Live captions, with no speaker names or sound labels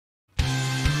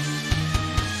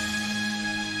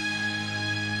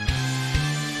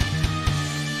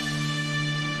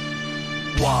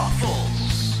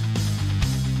Waffles.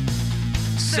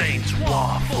 Saint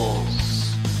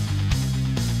Waffles.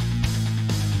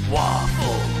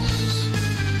 Waffles.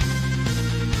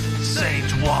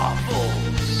 Saint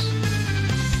Waffles.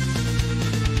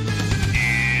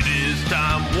 It is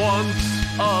time once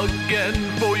again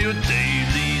for your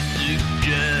daily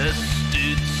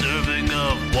suggested serving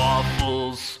of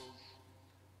waffles.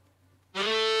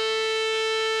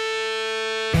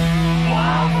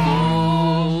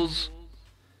 Waffles.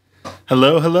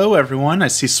 Hello, everyone. I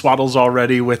see Swaddle's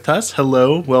already with us.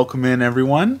 Hello, welcome in,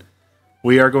 everyone.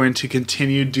 We are going to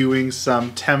continue doing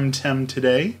some Temtem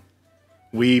today.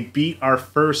 We beat our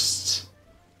first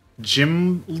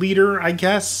gym leader, I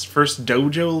guess. First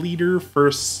dojo leader,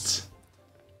 first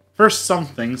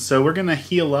something. So we're gonna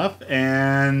heal up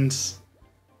and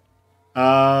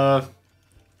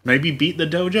maybe beat the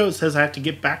dojo. It says I have to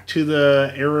get back to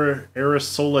the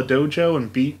Arisola dojo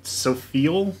and beat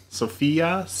Sophia.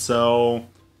 So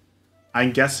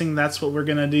I'm guessing that's what we're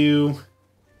gonna do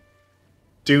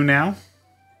now.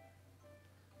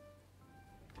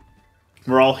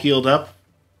 We're all healed up.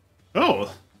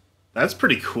 Oh, that's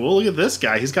pretty cool. Look at this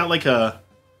guy. He's got like a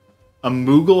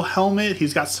Moogle helmet.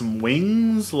 He's got some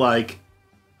wings. Like,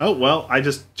 oh, well, I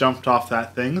just jumped off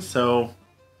that thing. So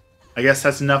I guess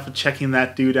that's enough of checking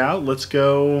that dude out. Let's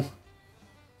go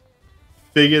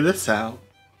figure this out.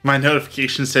 My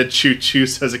notification said Choo Choo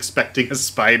says expecting a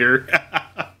spider.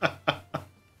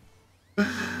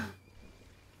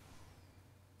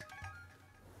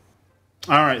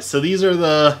 Alright, so these are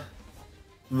the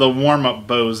warm-up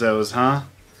bozos, huh?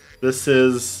 This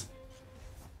is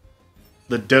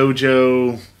the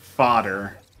dojo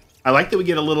fodder. I like that we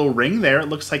get a little ring there. It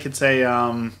looks like it's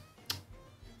a,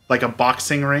 like a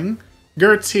boxing ring.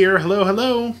 Gert's here. Hello,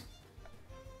 hello.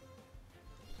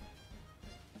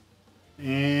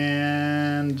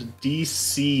 And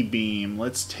DC beam.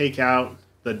 Let's take out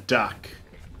the duck.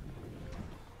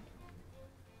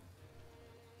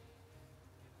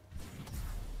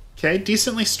 Okay,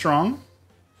 decently strong.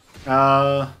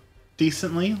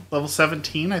 Decently. Level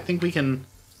 17. I think we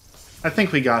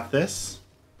got this.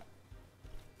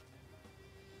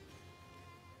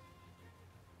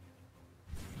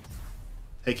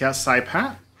 Take out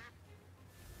Saipat.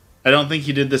 I don't think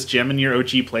you did this gym in your OG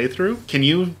playthrough. Can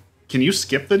you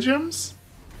skip the gyms?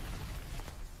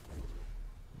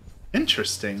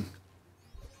 Interesting.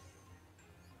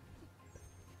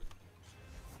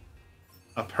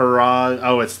 A parade.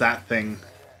 Oh, it's that thing.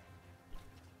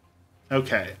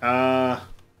 Okay,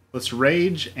 let's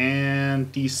rage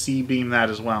and DC beam that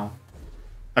as well.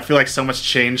 I feel like so much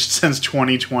changed since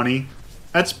 2020.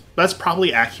 That's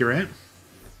probably accurate.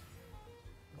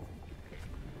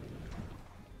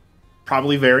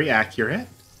 Probably very accurate.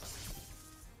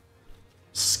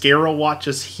 Scarawat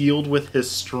just healed with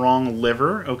his strong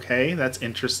liver. Okay, that's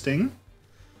interesting.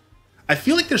 I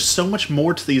feel like there's so much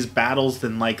more to these battles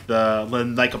than like a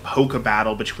Poké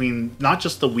battle between not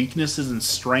just the weaknesses and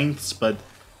strengths, but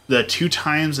the 2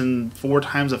 times and 4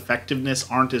 times effectiveness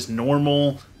aren't as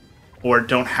normal or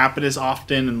don't happen as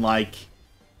often, and like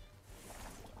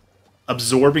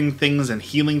absorbing things and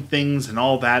healing things and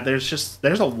all that. There's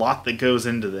a lot that goes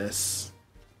into this.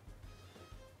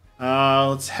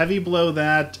 Let's heavy blow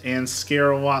that, and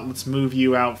Scarawat, let's move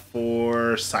you out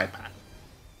for Saipat.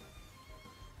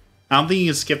 I don't think you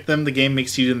can skip them. The game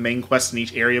makes you do the main quest in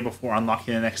each area before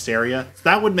unlocking the next area.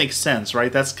 That would make sense,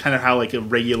 right? That's kind of how like a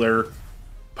regular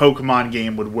Pokemon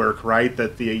game would work, right?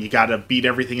 That you gotta beat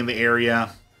everything in the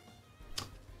area.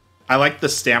 I like the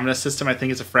stamina system. I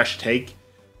think it's a fresh take.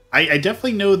 I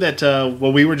definitely know that,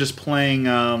 well, we were just playing,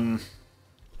 what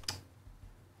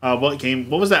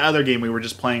was that other game we were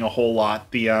just playing a whole lot?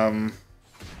 The,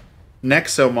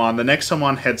 Nexomon. The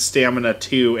Nexomon had stamina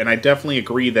too, and I definitely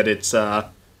agree that it's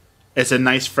a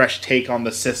nice fresh take on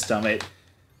the system.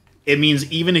 It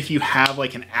means even if you have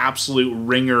like an absolute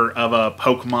ringer of a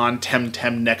Pokemon,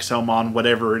 Temtem, Nexomon,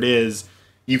 whatever it is,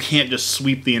 you can't just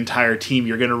sweep the entire team.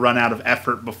 You're going to run out of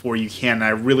effort before you can, and I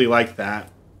really like that.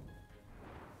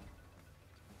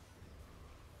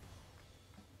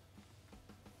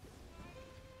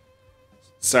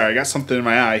 Sorry, I got something in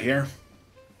my eye here.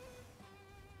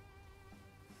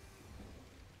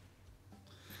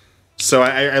 So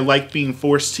I like being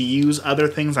forced to use other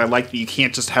things. I like that you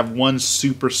can't just have one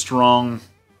super strong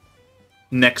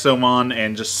Nexomon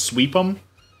and just sweep them.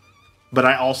 But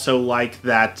I also like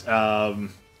that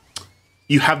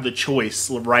you have the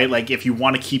choice, right? Like, if you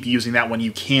want to keep using that one,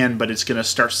 you can, but it's going to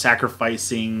start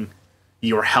sacrificing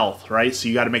your health, right? So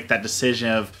you got to make that decision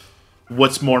of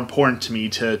what's more important to me,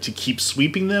 to keep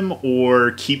sweeping them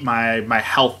or keep my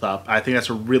health up. I think that's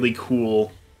a really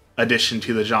cool addition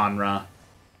to the genre.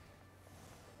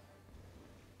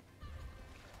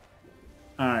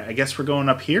 Alright, I guess we're going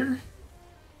up here.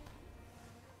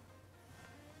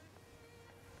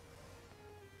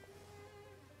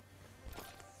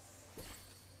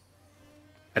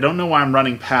 I don't know why I'm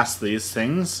running past these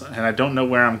things, and I don't know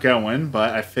where I'm going,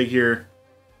 but I figure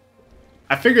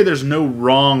there's no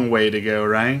wrong way to go,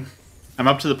 right? I'm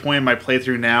up to the point in my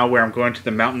playthrough now where I'm going to the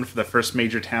mountain for the first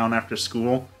major town after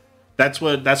school. That's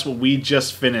what we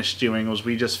just finished doing, was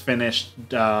we just finished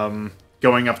going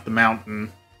up the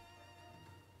mountain.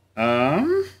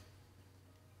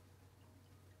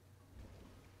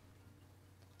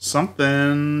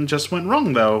 Something just went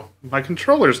wrong, though. My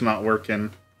controller's not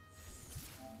working.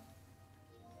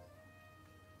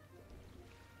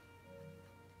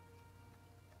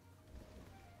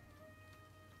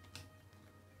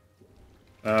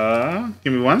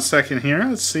 Give me 1 second here.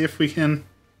 Let's see if we can...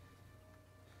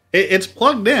 It's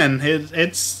plugged in. It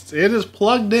is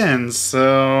plugged in,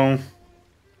 so...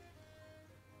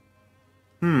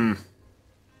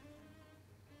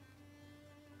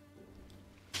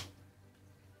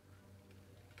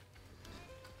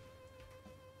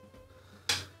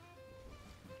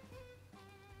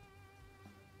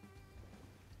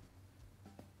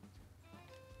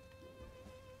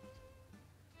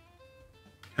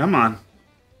 Come on.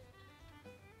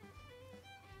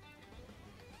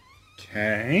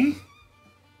 Okay.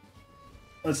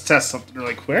 Let's test something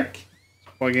really quick.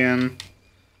 Plug in.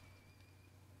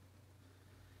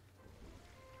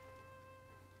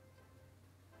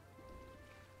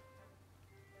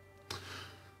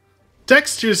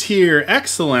 Dexter's here.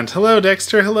 Excellent. Hello,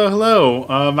 Dexter. Hello,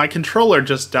 hello. My controller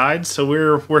just died, so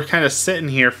we're kind of sitting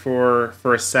here for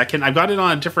a second. I've got it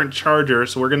on a different charger,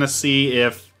 so we're gonna see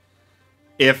if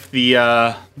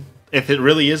it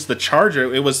really is the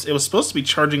charger. It was supposed to be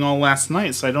charging all last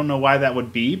night, so I don't know why that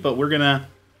would be, but we're gonna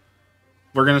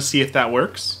see if that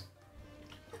works.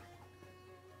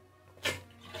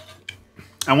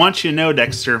 I want you to know,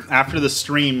 Dexter, after the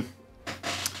stream,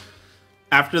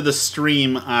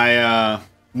 I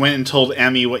went and told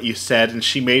Emmy what you said, and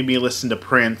she made me listen to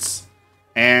Prince,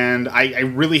 and I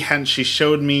really hadn't. She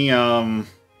showed me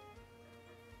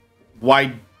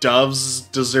why Doves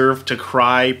Deserve to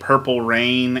Cry, Purple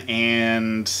Rain,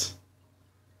 and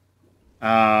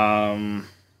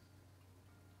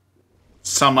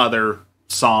some other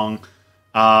song.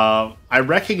 I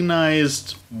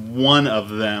recognized one of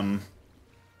them,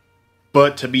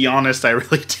 but to be honest, I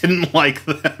really didn't like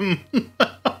them.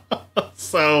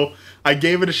 So I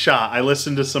gave it a shot. I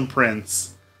listened to some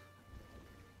Prince.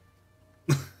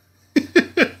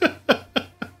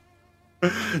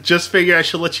 Just figure I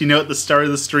should let you know at the start of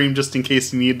the stream just in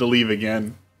case you need to leave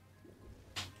again.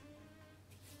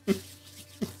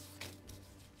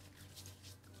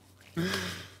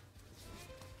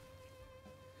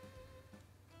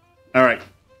 Alright.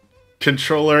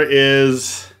 Controller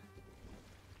is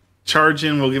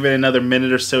charging. We'll give it another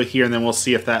minute or so here, and then we'll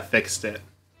see if that fixed it.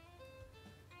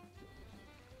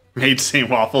 Made St.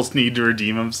 Waffles need to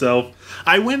redeem himself.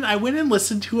 I went and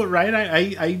listened to it, right?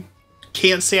 I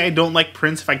can't say I don't like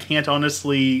Prince if I can't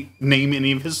honestly name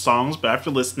any of his songs, but after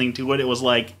listening to it, it was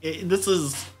like, this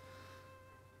is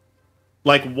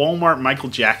like Walmart Michael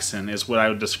Jackson is what I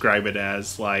would describe it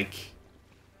as. Like,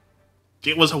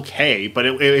 it was okay, but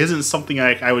it isn't something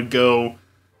I would go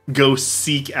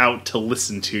seek out to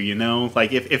listen to, you know?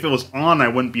 Like, if it was on, I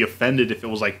wouldn't be offended if it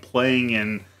was like playing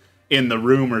in the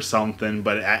room or something,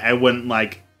 but I wouldn't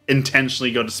like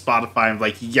intentionally go to Spotify and be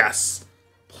like, yes,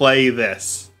 play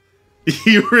this.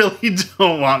 You really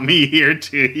don't want me here,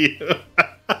 do you?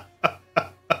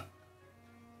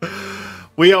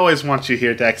 We always want you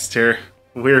here, Dexter.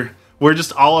 We're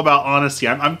just all about honesty.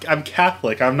 I'm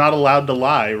Catholic. I'm not allowed to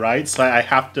lie, right? So I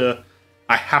have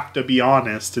to be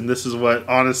honest, and this is what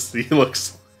honesty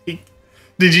looks like.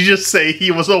 Did you just say he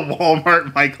was a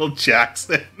Walmart Michael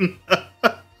Jackson?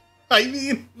 I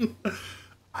mean,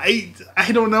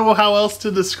 I don't know how else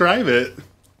to describe it.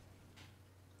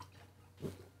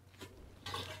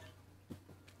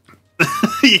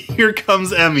 Here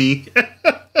comes Emmy.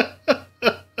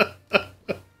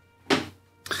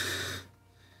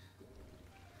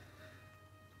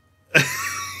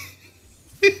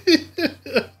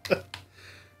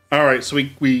 Alright, so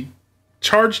we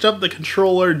charged up the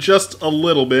controller just a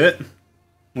little bit.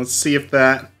 Let's see if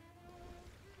that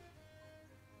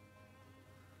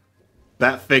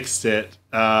fixed it.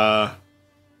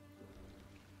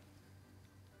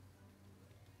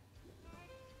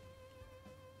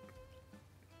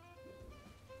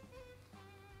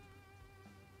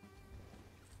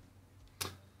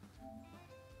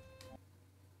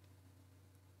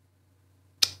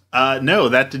 No,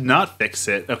 that did not fix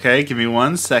it. Okay, give me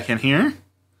 1 second here.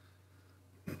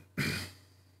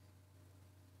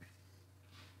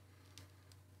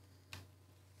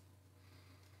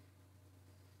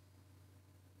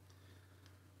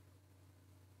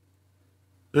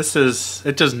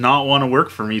 It does not want to work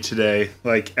for me today,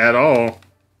 like, at all.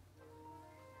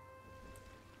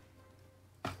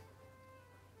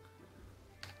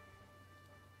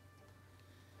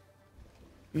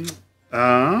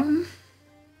 Um...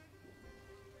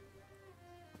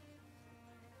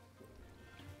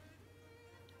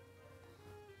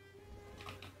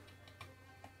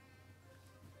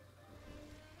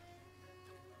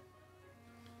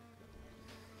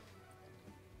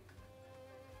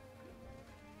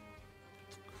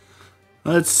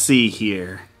 Let's see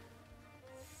here.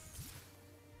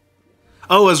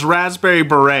 Oh, it was Raspberry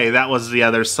Beret. That was the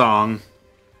other song.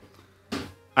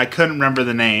 I couldn't remember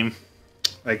the name.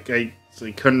 I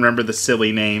couldn't remember the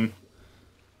silly name.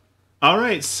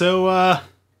 Alright, so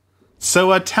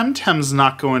Temtem's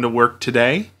not going to work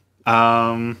today.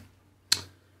 Yeah,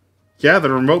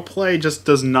 the remote play just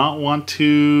does not want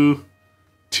to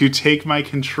take my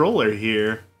controller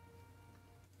here.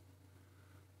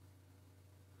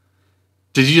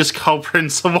 Did you just call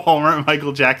Prince of Walmart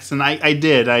Michael Jackson? I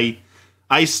did.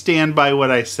 I stand by what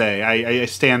I say. I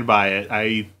stand by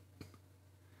it.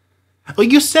 Well,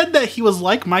 you said that he was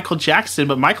like Michael Jackson,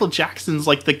 but Michael Jackson's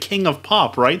like the king of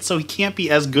pop, right? So he can't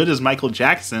be as good as Michael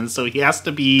Jackson, so he has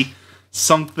to be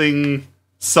something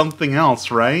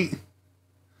else, right?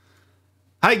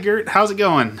 Hi, Gert. How's it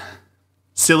going?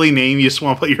 Silly name. You just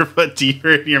want to put your foot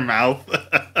deeper in your mouth.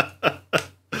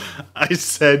 I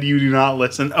said you do not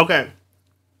listen. Okay.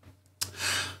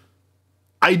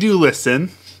 I do listen.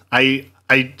 I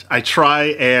try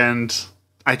and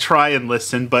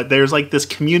listen, but there's like this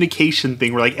communication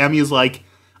thing where like Emmy's like,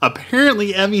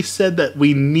 apparently Emmy said that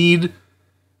we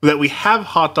have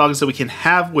hot dogs that we can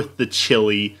have with the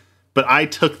chili, but I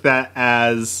took that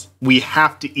as we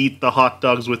have to eat the hot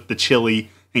dogs with the chili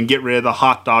and get rid of the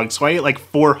hot dogs. So I ate like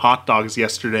 4 hot dogs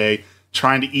yesterday,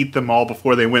 trying to eat them all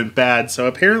before they went bad. So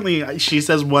apparently she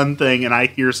says one thing and I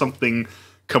hear something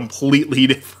completely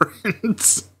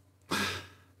different.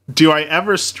 Do I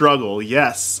ever struggle?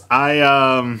 Yes.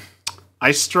 I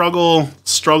struggle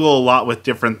a lot with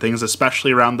different things,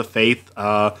 especially around the faith.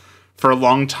 For a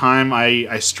long time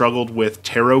I struggled with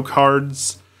tarot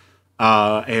cards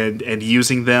and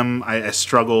using them. I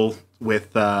struggle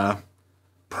with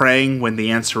praying when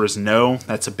the answer is no.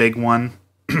 That's a big one.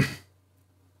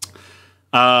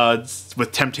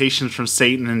 With temptations from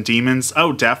Satan and demons.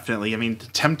 Oh, definitely. I mean,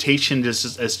 temptation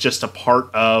is just a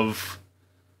part of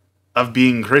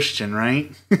being Christian, right?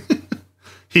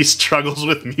 He struggles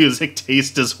with music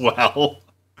taste as well.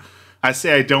 I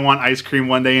say I don't want ice cream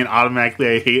one day and automatically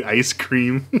I hate ice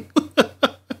cream.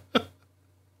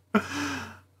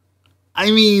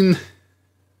 I mean,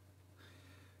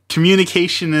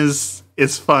 communication is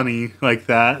funny like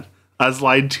that. I was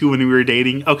lied to when we were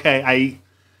dating. Okay,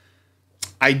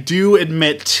 I do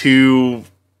admit to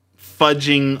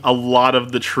fudging a lot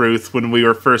of the truth when we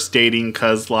were first dating,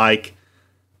 because, like,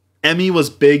 Emmy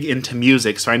was big into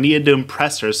music, so I needed to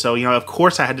impress her. So, you know, of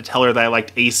course I had to tell her that I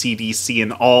liked AC/DC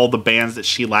and all the bands that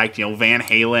she liked, you know, Van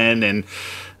Halen and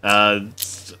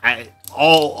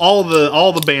all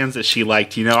the bands that she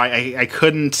liked, you know. I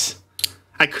couldn't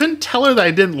tell her that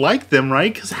I didn't like them,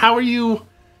 right? Because how are you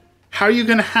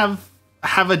going to have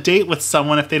a date with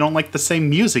someone if they don't like the same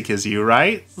music as you,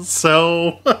 right?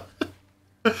 So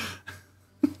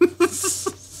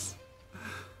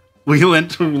we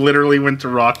literally went to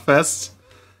Rockfest.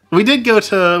 We did go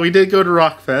to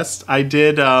Rockfest. I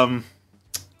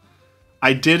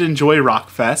did enjoy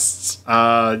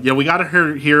Rockfests. Yeah, we got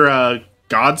to hear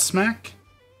Godsmack,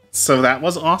 so that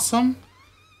was awesome.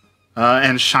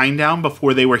 And Shinedown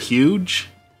before they were huge.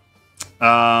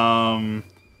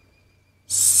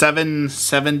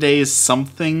 7 days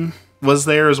something was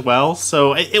there as well,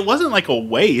 so it wasn't like a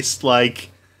waste. Like,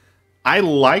 I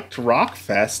liked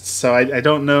Rockfest, so I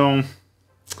don't know.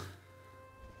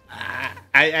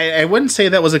 I wouldn't say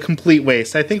that was a complete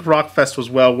waste. I think Rockfest was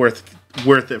well worth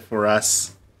it for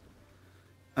us.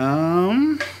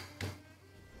 I've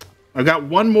got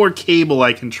one more cable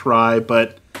I can try,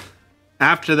 but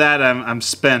after that I'm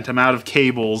spent. I'm out of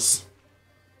cables.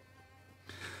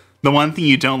 The one thing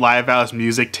you don't lie about is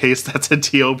music taste. That's a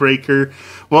deal breaker.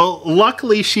 Well,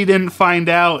 luckily she didn't find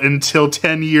out until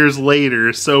 10 years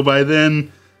later, so by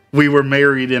then we were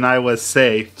married and I was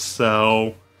safe,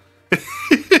 so...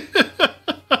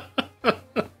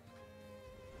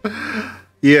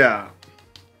 Yeah.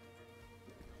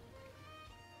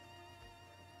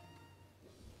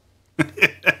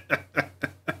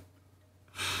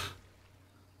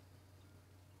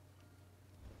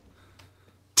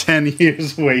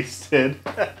 Years wasted.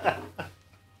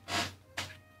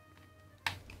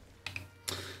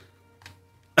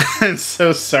 I'm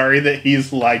so sorry that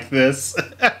he's like this.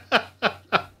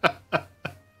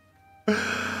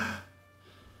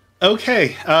 Okay,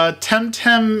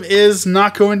 Temtem is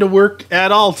not going to work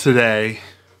at all today.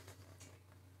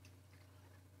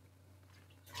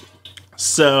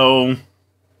 So,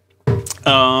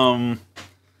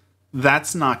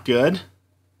 that's not good.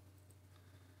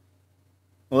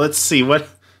 Let's see, what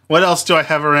else do I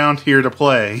have around here to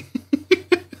play?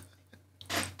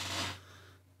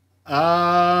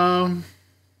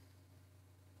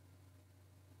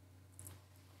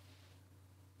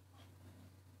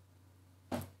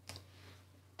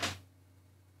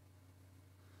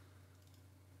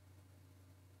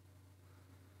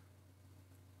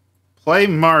 Play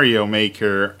Mario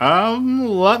Maker.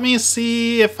 Let me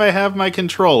see if I have my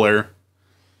controller.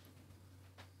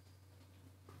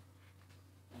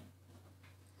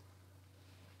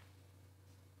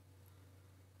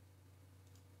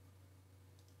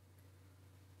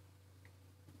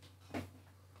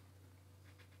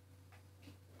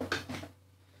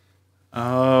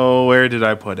 Oh, where did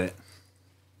I put it?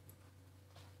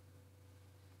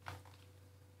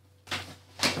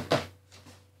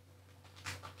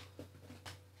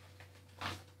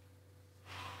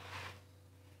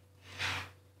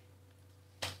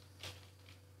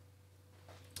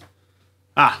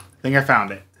 Ah, I think I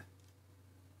found it.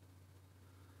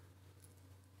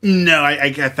 No,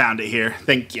 I found it here.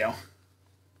 Thank you.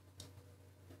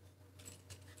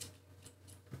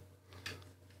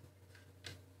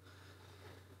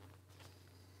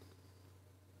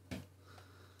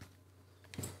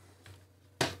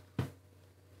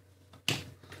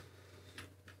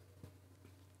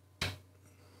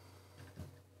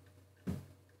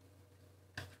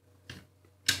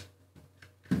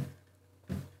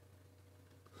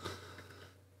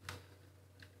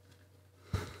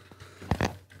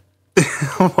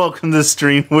 Welcome to the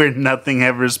stream where nothing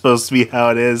ever is supposed to be how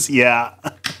it is. Yeah.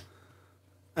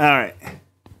 Alright.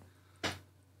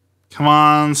 Come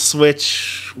on,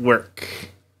 Switch. Work.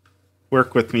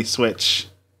 Work with me, Switch.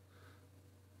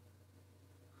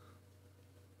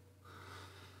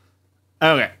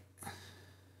 Okay.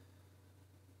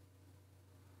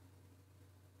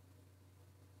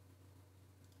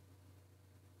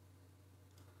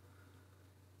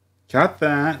 Got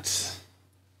that.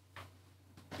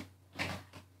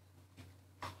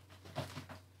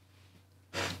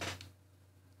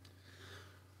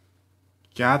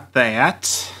 Got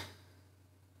that.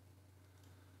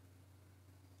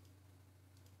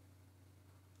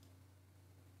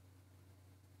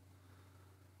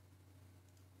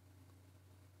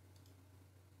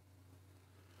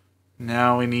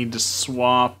 Now we need to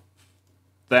swap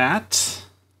that.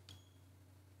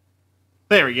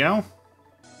 There we go.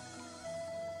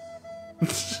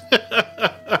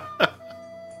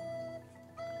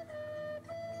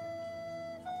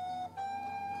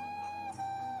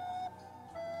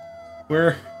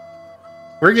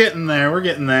 We're getting there. We're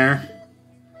getting there.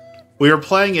 We were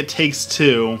playing It Takes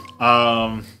Two.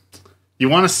 You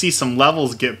want to see some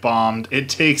levels get bombed? It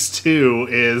Takes Two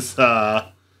is the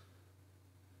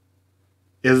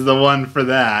one for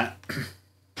that.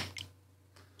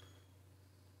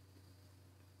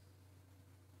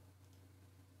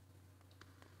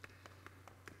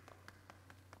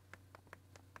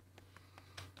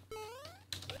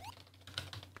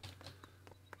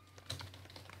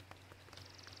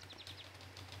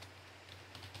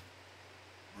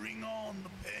 Bring on the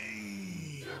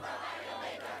pain.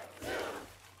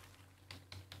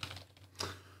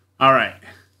 All right.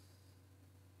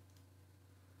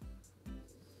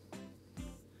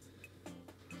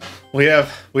 We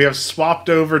have swapped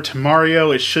over to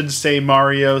Mario. It should say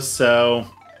Mario, so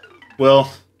we'll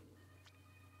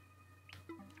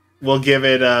give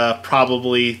it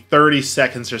probably 30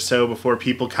 seconds or so before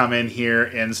people come in here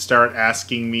and start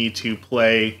asking me to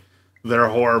play their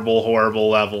horrible, horrible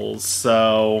levels.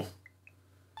 So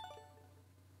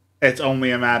it's only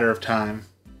a matter of time.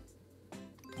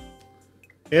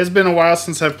 It has been a while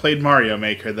since I've played Mario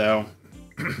Maker, though.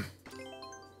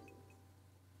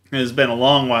 It has been a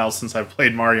long while since I've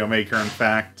played Mario Maker, in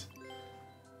fact.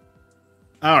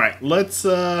 Alright, let's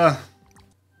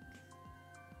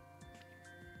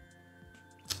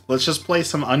just play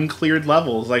some uncleared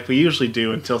levels like we usually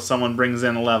do until someone brings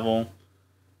in a level.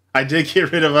 I did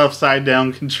get rid of Upside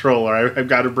Down Controller. I've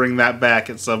got to bring that back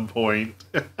at some point.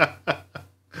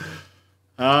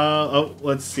 Oh,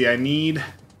 let's see. I need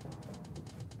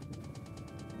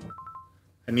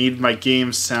my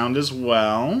game sound as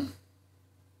well.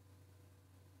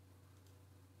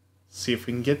 See if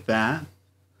we can get that.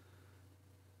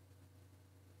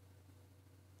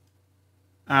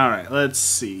 Alright, let's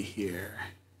see here.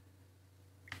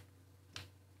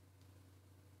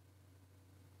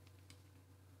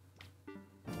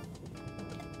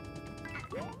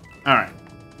 Alright.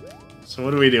 So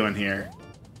what are we doing here?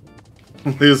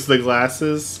 Lose the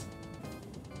glasses?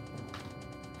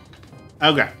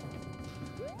 Okay.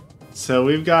 So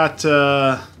we've got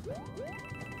a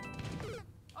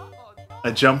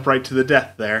jump right to the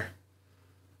death there.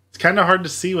 It's kind of hard to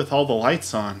see with all the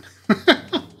lights on.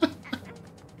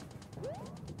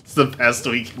 It's the best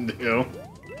we can do.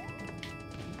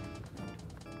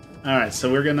 Alright,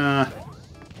 so we're gonna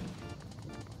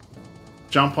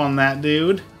jump on that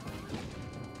dude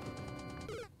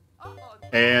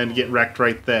and get wrecked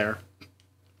right there.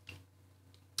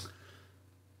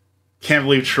 Can't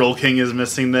believe Troll King is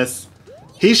missing this.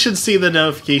 He should see the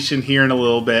notification here in a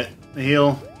little bit.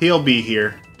 He'll be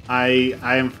here. I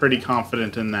am pretty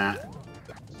confident in that.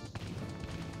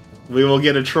 We will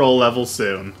get a troll level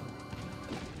soon.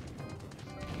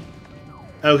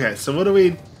 Okay, so what are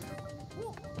we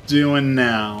doing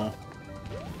now?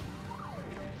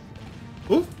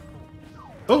 Ooh.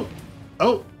 Oh.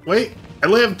 Oh, wait. I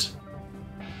lived.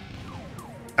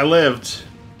 I lived.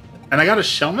 And I got a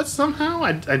Shelmet somehow?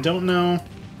 I don't know.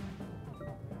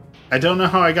 I don't know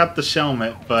how I got the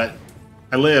Shelmet, but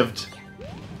I lived.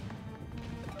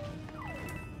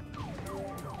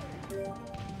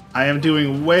 I am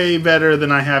doing way better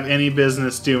than I have any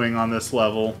business doing on this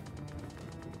level.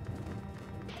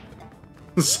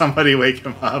 Somebody wake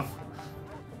him up.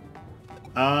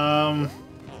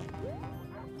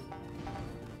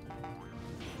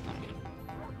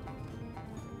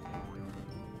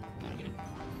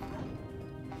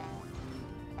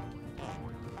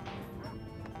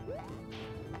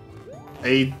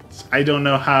 I don't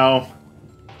know how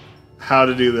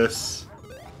to do this.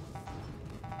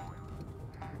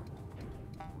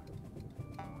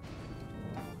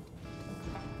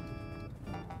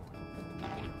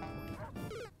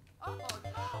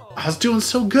 I was doing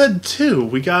so good too.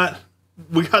 We got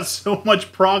so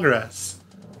much progress.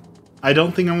 I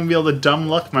don't think I'm gonna be able to dumb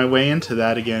luck my way into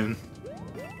that again.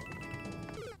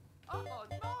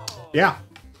 Yeah,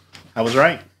 I was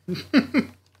right.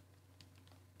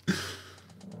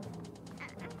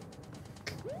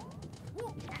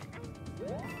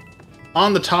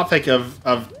 On the topic of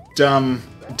dumb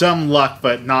luck,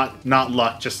 but not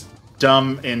luck, just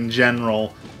dumb in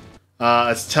general. I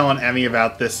was telling Emmy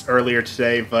about this earlier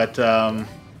today, but I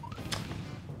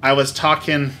was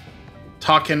talking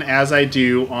as I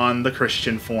do on the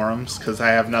Christian forums, because I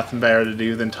have nothing better to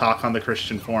do than talk on the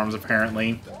Christian forums,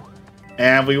 apparently.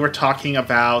 And we were talking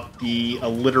about the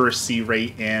illiteracy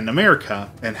rate in America,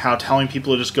 and how telling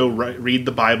people to just go read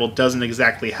the Bible doesn't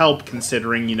exactly help,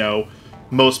 considering, you know,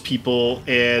 most people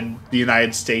in the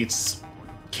United States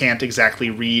can't exactly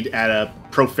read at a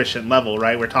proficient level,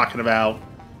 right? We're talking about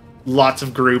lots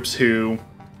of groups who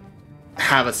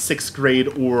have a 6th grade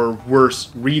or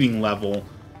worse reading level,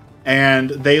 and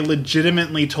they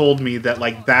legitimately told me that,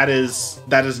 like, that is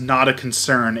not a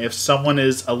concern. If someone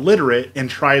is illiterate and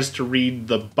tries to read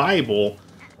the Bible,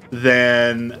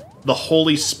 then the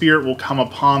Holy Spirit will come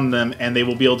upon them and they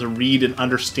will be able to read and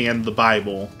understand the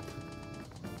Bible.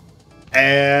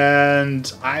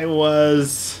 And I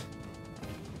was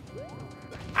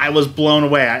blown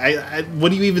away. I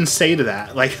what do you even say to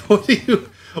that? Like, what do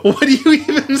you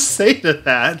even say to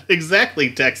that? Exactly,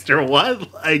 Dexter.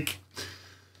 What? Like,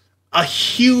 a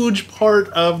huge part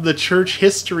of the church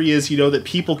history is, you know, that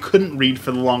people couldn't read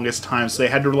for the longest time, so they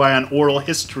had to rely on oral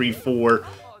history for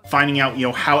finding out, you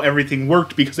know, how everything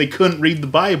worked because they couldn't read the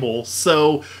Bible.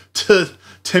 So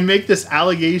to make this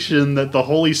allegation that the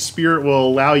Holy Spirit will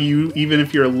allow you, even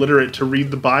if you're illiterate, to read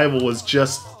the Bible was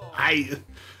just...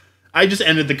 I just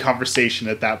ended the conversation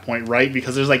at that point, right?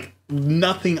 Because there's, like,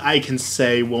 nothing I can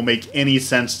say will make any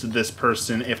sense to this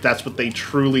person if that's what they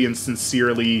truly and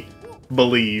sincerely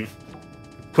believe.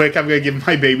 Quick, I'm gonna give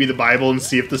my baby the Bible and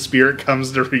see if the Spirit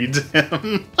comes to read to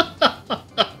him.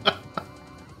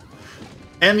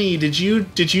 Emmy, did you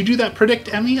do that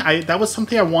predict, Emmy? That was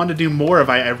something I wanted to do more of.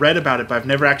 I read about it, but I've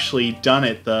never actually done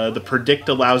it. The predict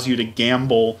allows you to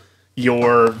gamble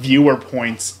your viewer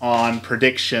points on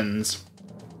predictions,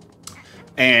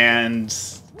 and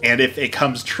if it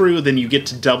comes true, then you get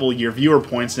to double your viewer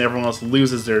points, and everyone else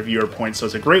loses their viewer points. So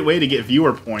it's a great way to get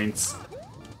viewer points.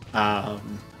 I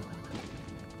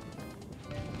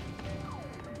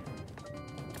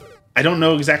don't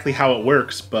know exactly how it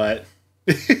works, but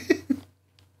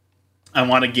I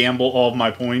want to gamble all of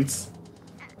my points.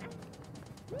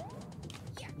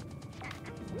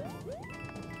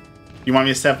 You want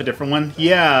me to set up a different one?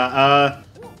 Yeah,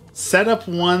 set up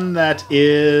one that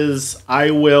is...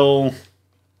 I will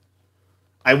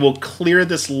clear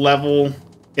this level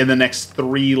in the next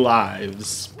 3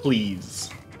 lives, please.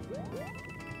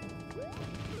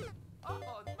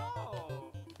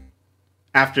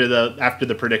 after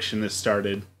the prediction is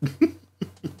started.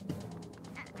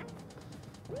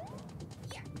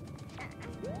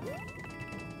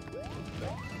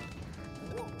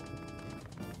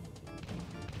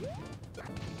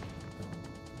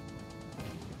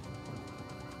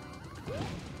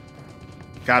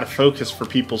 Gotta focus for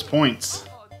people's points.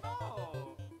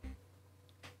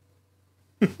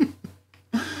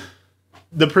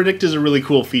 The predict is a really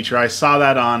cool feature. I saw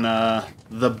that on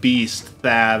the Beast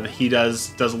Thab. He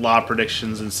does a lot of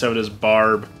predictions, and so does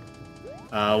Barb.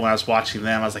 When I was watching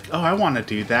them, I was like, oh, I want to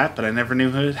do that, but I never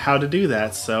knew how to do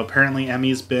that. So apparently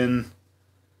Emmy's been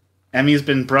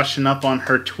brushing up on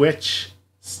her Twitch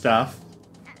stuff.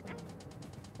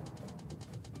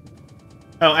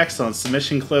 Oh, excellent.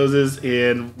 Submission closes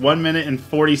in 1 minute and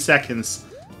 40 seconds.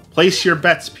 Place your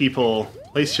bets, people.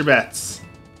 Place your bets.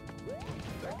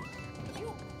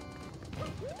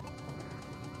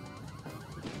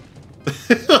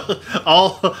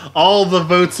 all the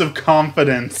votes of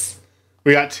confidence.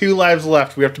 We got 2 lives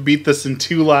left. We have to beat this in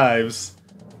 2 lives.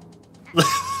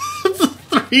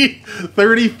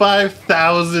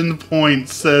 35,000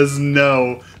 points says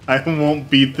no. I won't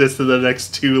beat this in the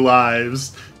next 2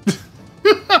 lives.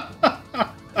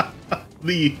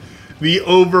 The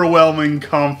overwhelming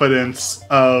confidence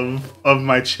of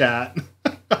my chat.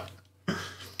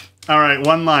 All right,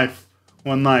 1 life.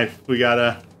 1 life. We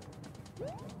gotta.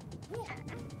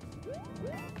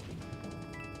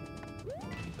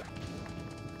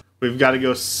 We've got to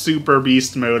go super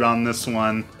beast mode on this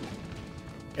one.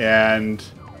 And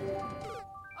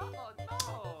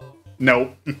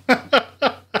nope.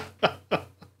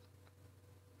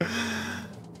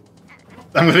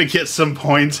 I'm gonna get some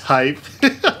points hype.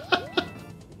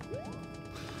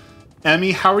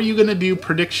 Emmy, how are you gonna do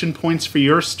prediction points for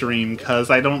your stream? Cause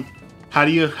I don't. How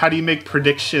do you make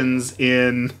predictions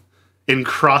in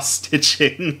cross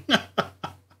stitching?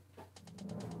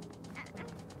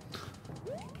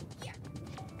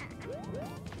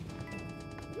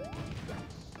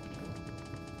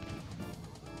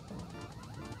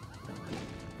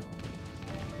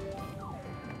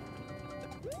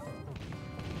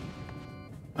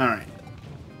 All right.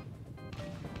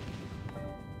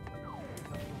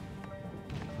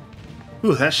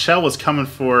 Ooh, that shell was coming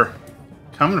for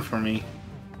me.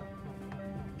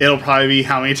 It'll probably be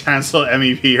how many times will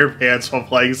Emmy pee her pants while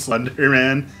playing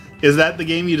Slenderman. Is that the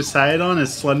game you decided on? Is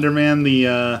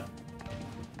Slenderman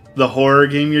the horror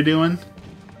game you're doing?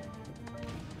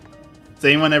 Has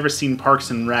anyone ever seen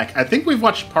Parks and Rec? I think we've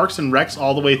watched Parks and Recs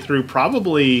all the way through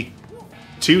probably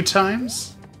 2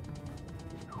 times.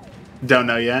 Don't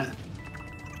know yet.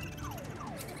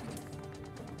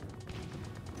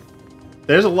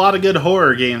 There's a lot of good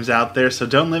horror games out there, so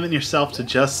don't limit yourself to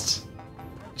just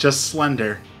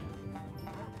Slender.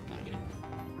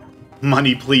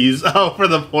 Money, please. Oh, for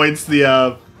the points,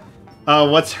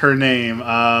 what's her name?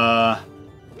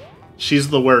 She's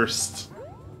the worst.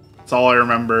 That's all I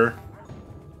remember.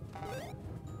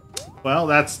 Well,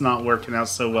 that's not working out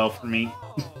so well for me.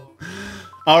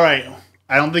 All right.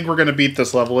 I don't think we're going to beat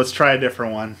this level. Let's try a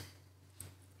different one.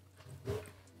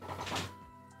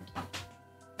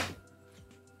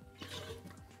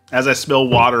 As I spill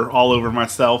water all over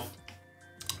myself.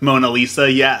 Mona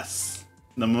Lisa, yes.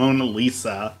 The Mona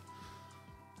Lisa.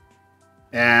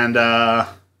 And,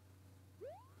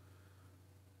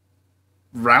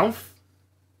 Ralph?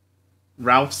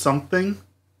 Ralph something?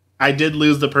 I did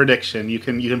lose the prediction. You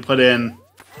can put in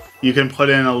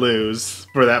a lose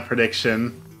for that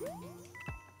prediction.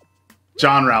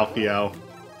 John Ralphio.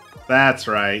 That's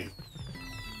right.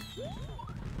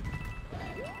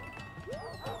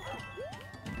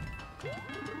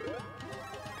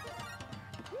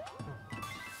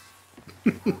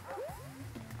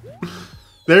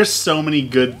 There's so many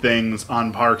good things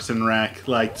on Parks and Rec.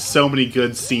 Like, so many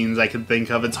good scenes I can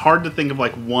think of. It's hard to think of,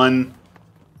 like, one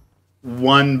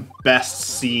best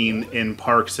scene in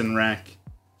Parks and Rec.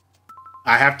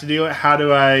 I have to do it. How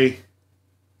do I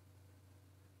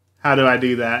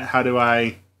do that? How do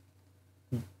I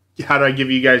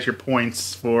give you guys your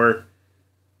points for...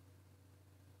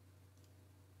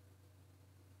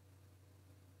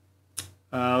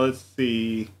 let's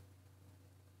see.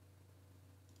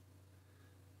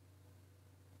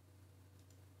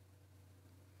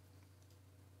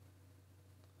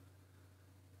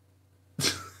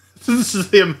 This is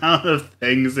the amount of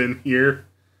things in here.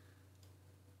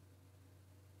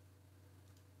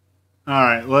 All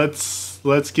right,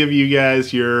 let's give you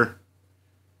guys your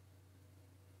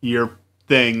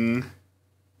thing.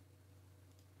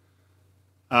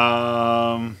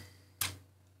 Oh,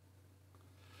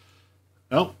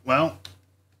 well.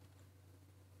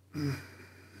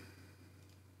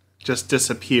 just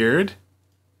disappeared.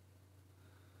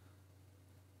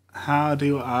 How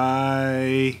do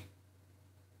I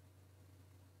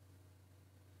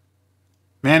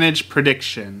manage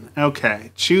prediction?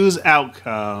 Okay, choose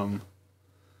outcome.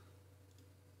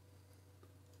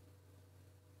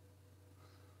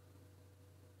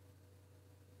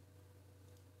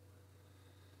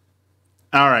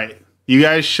 All right, you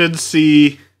guys should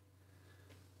see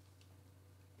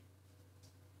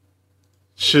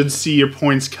your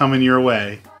points coming your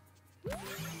way.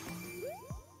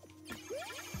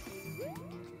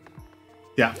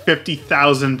 Yeah,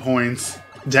 50,000 points.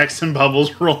 Dex and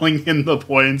Bubbles rolling in the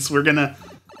points. We're gonna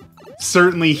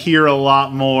certainly hear a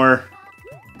lot more.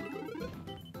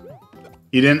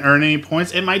 You didn't earn any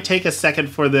points? It might take a second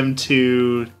for them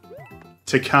to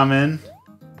come in.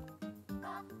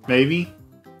 Maybe.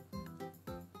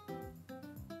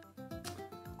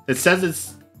 It says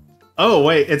it's... Oh,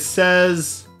 wait. It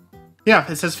says...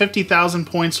 Yeah, it says 50,000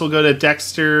 points will go to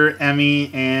Dexter, Emmy,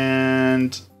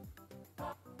 and...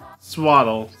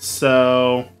 Swaddle.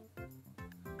 So...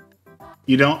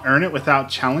 You don't earn it without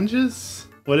challenges?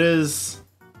 What is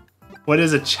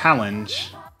a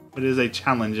challenge? What is a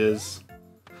challenges?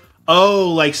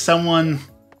 Oh, like someone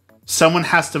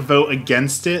has to vote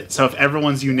against it. So if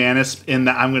everyone's unanimous in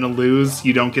that I'm gonna lose,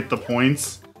 you don't get the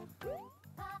points.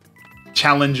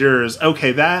 Challengers.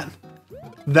 Okay, that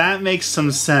makes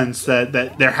some sense. That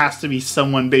there has to be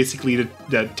someone basically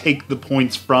to take the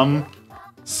points from,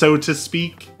 so to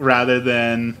speak, rather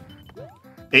than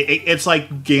it's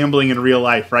like gambling in real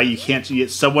life, right? You can't.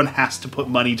 Someone has to put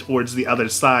money towards the other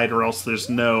side, or else there's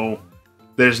no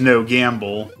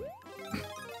gamble.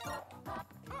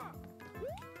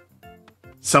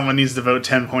 Someone needs to vote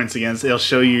 10 points against. It'll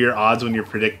show you your odds when you're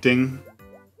predicting.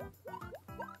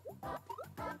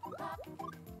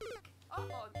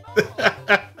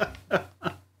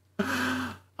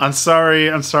 I'm sorry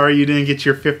you didn't get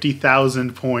your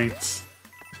 50,000 points.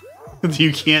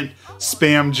 You can't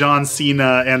spam John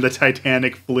Cena and the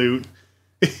Titanic flute.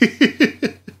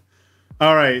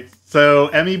 Alright, so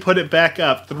Emmy put it back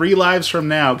up. 3 lives from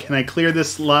now. Can I clear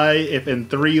this lie if in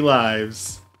 3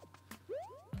 lives?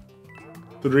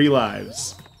 3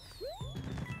 lives.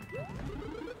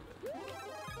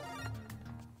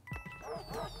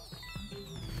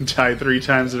 Die 3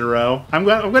 times in a row. I'm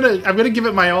gonna give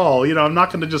it my all. You know, I'm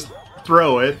not gonna just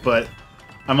throw it, but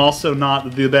I'm also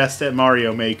not the best at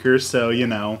Mario Maker, so you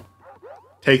know,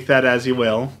 take that as you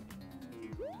will.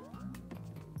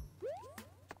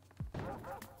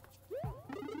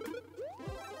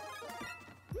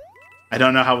 I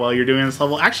don't know how well you're doing this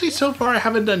level. Actually, so far I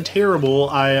haven't done terrible.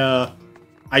 I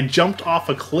jumped off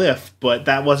a cliff, but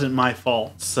that wasn't my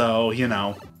fault. So you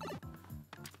know,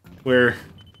 we're.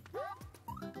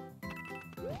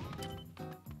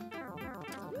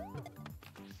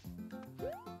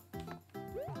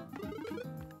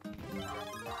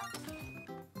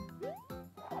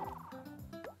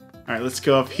 Alright, let's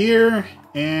go up here,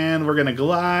 and we're gonna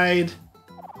glide.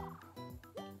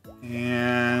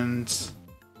 And...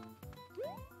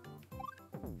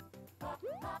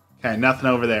 Okay, nothing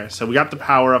over there. So we got the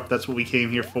power up, that's what we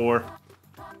came here for.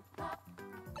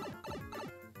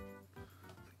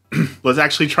 Let's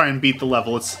actually try and beat the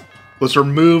level. Let's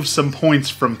remove some points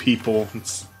from people.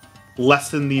 Let's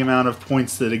lessen the amount of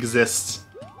points that exist.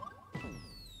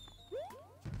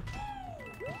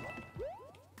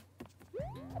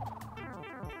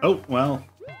 Oh, well,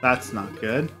 that's not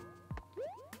good.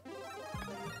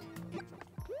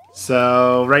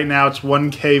 So, right now it's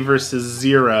 1k versus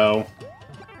 0.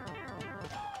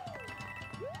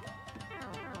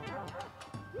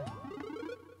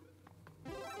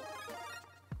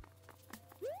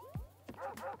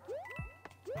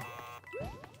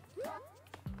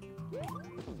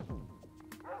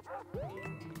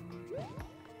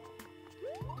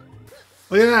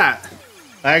 Look at that!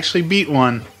 I actually beat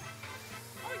one.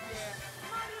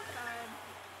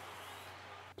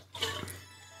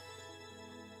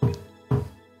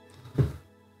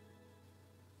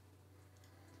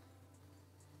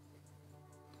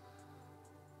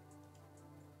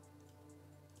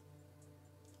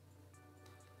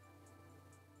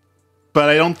 But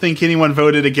I don't think anyone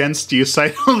voted against you, so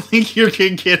I don't think you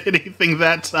can get anything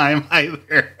that time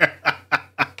either.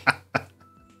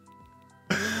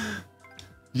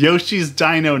 Yoshi's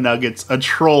Dino Nuggets, a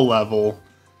troll level.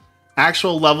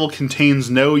 Actual level contains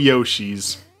no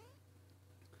Yoshis.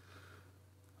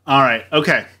 Alright,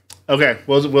 okay. Okay,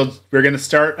 we're gonna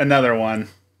start another one.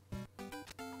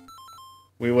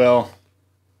 We will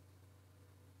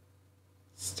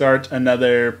start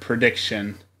another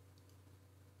prediction.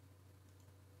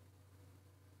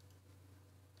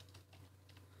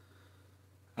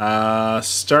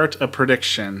 Start a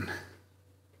prediction.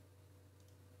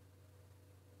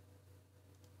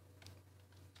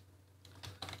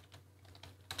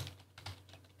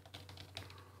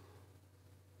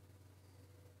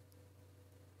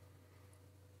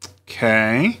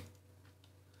 Okay.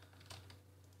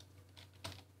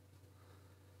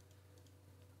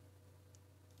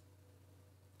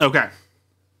 Okay.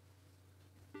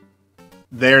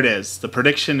 There it is. The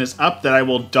prediction is up that I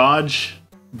will dodge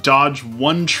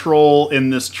one troll in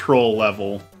this troll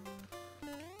level.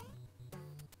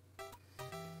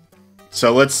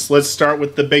 So let's start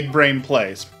with the big brain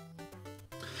plays.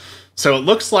 So it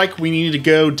looks like we need to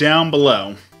go down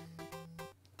below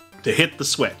to hit the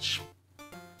switch.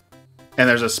 And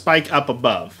there's a spike up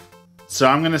above. So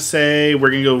I'm going to say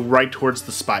we're going to go right towards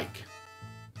the spike.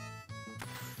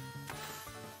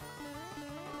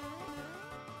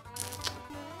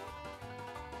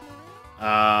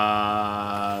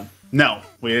 No,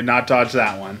 we did not dodge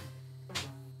that one.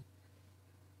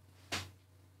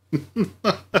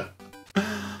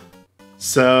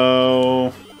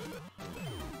 So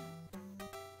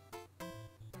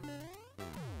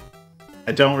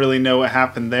I don't really know what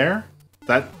happened there.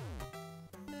 That's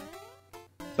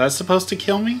supposed to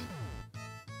kill me?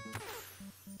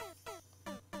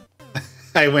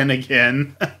 I win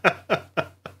again.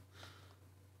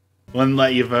 Wouldn't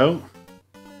let you vote.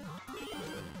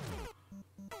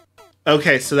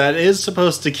 Okay, so that is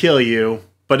supposed to kill you,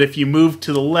 but if you move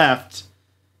to the left,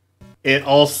 it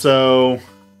also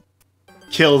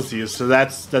kills you. So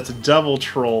that's a double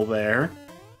troll there.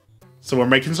 So we're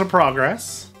making some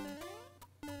progress.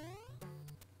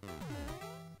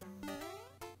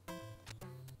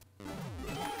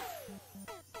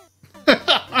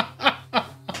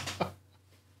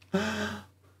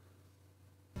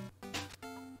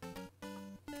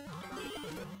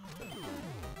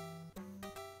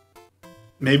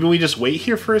 Maybe we just wait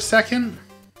here for a second?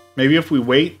 Maybe if we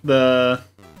wait, the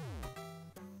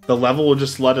level will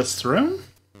just let us through?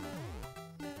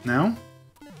 No?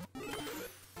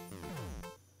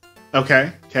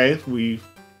 Okay, we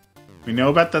know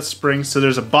about that spring, so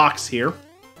there's a box here.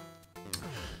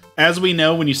 As we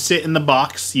know, when you sit in the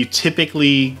box, you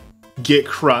typically get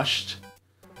crushed.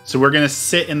 So we're gonna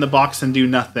sit in the box and do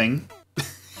nothing.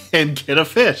 And get a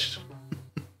fish.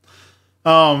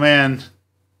 Oh man.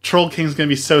 Troll King's gonna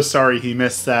be so sorry he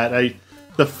missed that.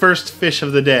 The first fish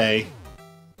of the day.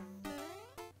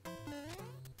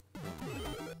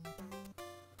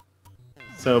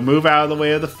 So move out of the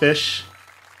way of the fish.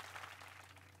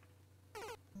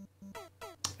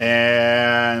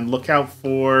 And look out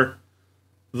for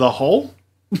the hole.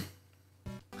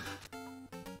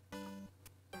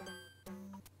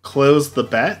 Close the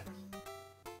bet.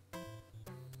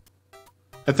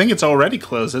 I think it's already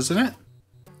closed, isn't it?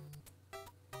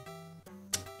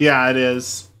 Yeah, it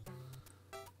is.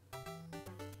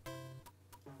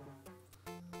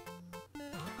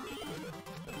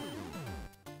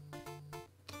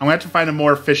 I'm gonna have to find a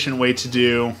more efficient way to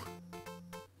do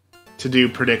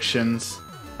predictions.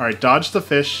 All right, dodge the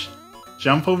fish,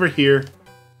 jump over here,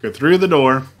 go through the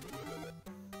door.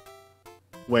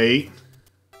 Wait.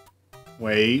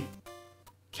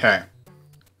 Okay.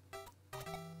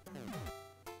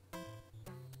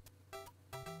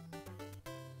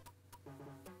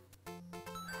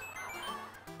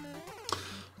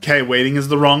 Okay, waiting is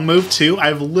the wrong move too.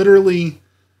 I've literally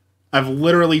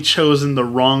chosen the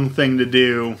wrong thing to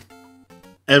do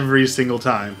every single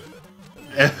time.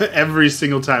 Every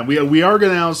single time. We are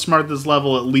going to outsmart this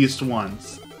level at least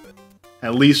once.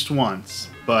 At least once.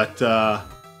 But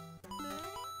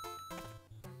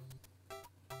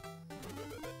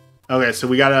okay, so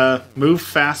we got to move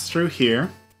fast through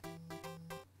here.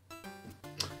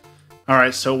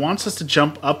 Alright, so it wants us to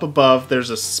jump up above.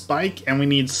 There's a spike, and we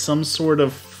need some sort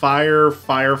of fire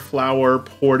flower,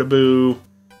 portaboo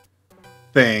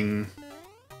thing.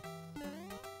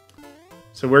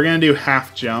 So we're going to do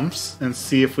half jumps and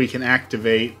see if we can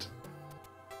activate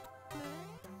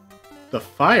the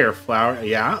fire flower.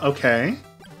 Yeah, okay.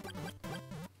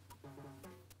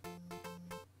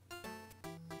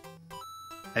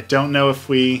 I don't know if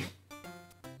we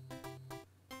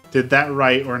did that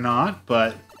right or not,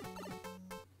 but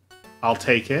I'll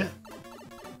take it.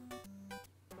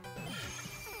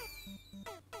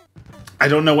 I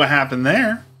don't know what happened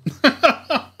there.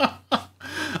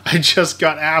 I just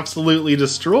got absolutely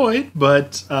destroyed,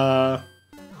 but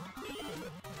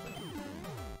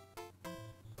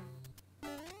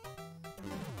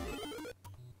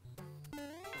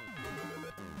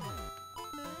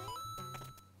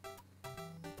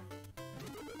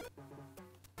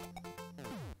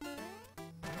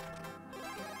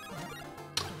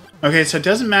Okay, so it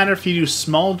doesn't matter if you do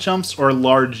small jumps or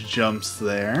large jumps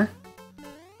there.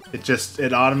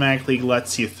 It automatically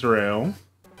lets you through.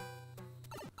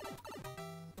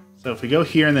 So if we go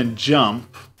here and then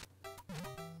jump,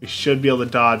 we should be able to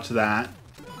dodge that.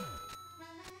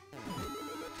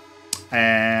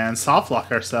 And soft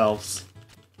lock ourselves.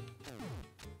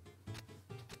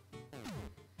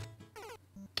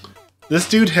 This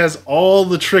dude has all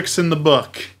the tricks in the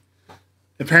book.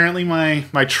 Apparently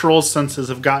my troll senses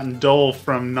have gotten dull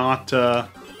from not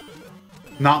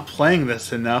playing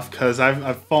this enough, because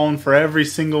I've fallen for every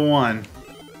single one.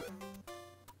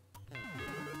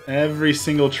 Every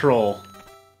single troll.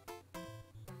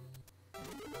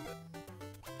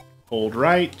 Hold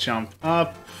right, jump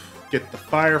up, get the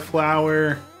fire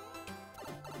flower.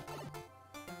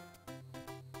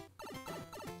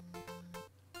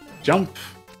 Jump.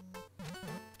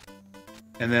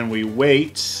 And then we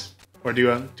wait, or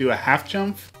do a half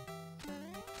jump.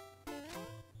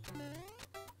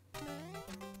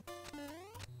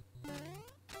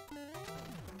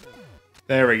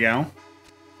 There we go.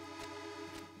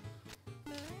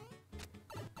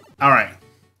 Alright.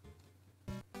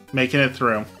 Making it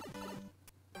through.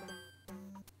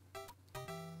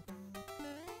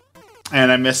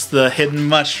 And I missed the hidden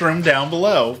mushroom down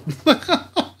below.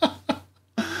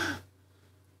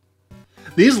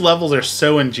 These levels are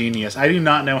so ingenious. I do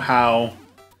not know how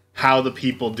the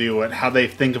people do it, how they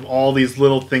think of all these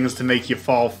little things to make you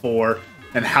fall for,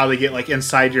 and how they get like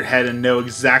inside your head and know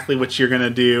exactly what you're gonna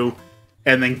do,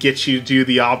 and then get you to do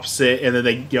the opposite, and then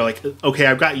they, like, okay,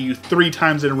 I've got you 3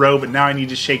 times in a row, but now I need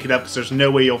to shake it up because there's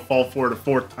no way you'll fall for it a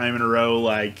 4th time in a row.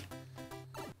 Like,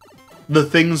 the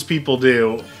things people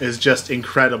do is just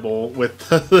incredible with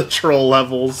the troll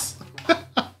levels.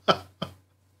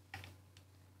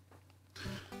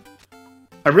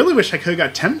 I really wish I could have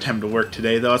got Temtem to work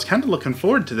today, though. I was kind of looking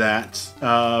forward to that.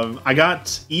 I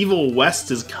got Evil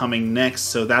West is coming next,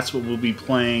 so that's what we'll be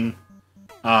playing.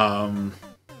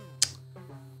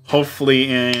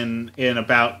 Hopefully in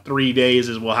about 3 days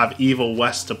is we'll have Evil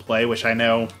West to play, which I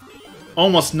know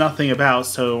almost nothing about,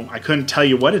 so I couldn't tell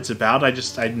you what it's about. I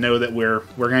know that we're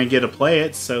gonna get to play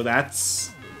it, so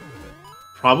that's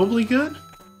probably good.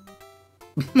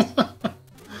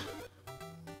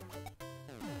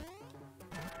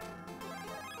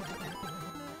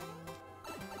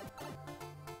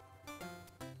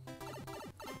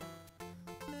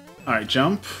 Alright,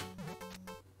 jump.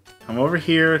 Come over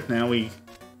here. Now we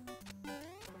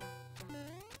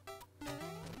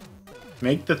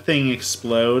make the thing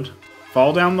explode.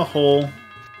 Fall down the hole.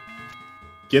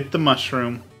 Get the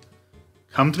mushroom.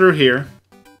 Come through here.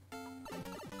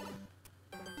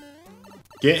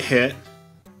 Get hit.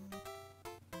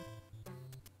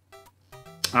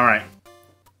 Alright.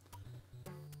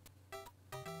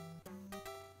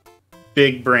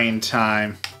 Big brain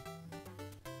time.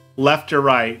 Left or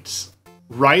right?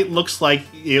 Right looks like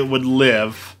it would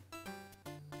live.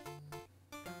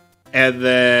 And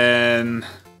then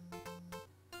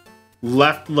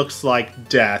left looks like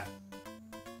death.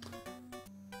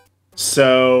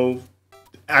 So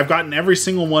I've gotten every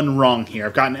single one wrong here.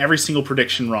 I've gotten every single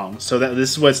prediction wrong. So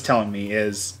this is what it's telling me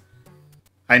is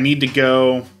I need to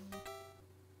go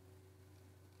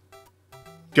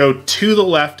to the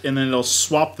left, and then it'll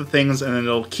swap the things, and then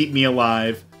it'll keep me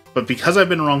alive. But because I've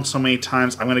been wrong so many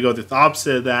times, I'm going to go the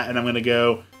opposite of that, and I'm going to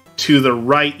go to the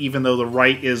right, even though the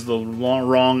right is the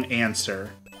wrong answer.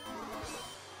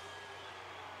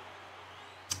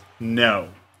 No.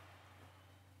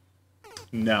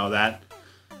 No, that...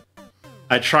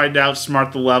 I tried to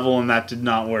outsmart the level, and that did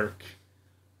not work.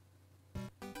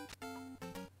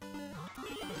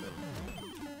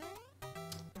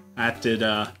 That did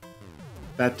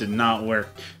not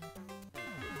work.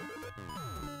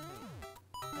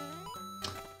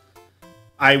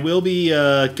 I will be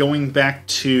going back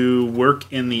to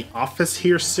work in the office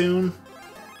here soon,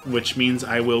 which means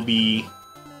I will be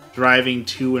driving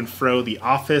to and fro the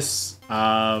office.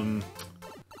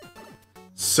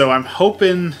 So I'm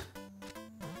hoping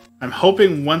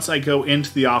once I go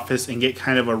into the office and get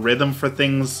kind of a rhythm for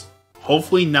things,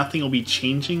 hopefully nothing will be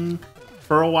changing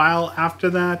for a while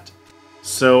after that.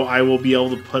 So I will be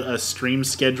able to put a stream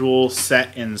schedule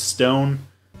set in stone.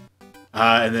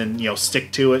 And then,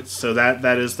 stick to it. So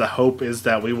that is the hope, is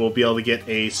that we will be able to get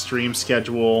a stream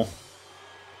schedule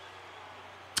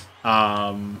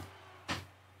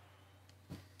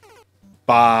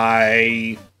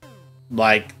by,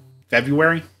 like,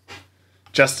 February.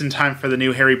 Just in time for the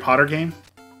new Harry Potter game.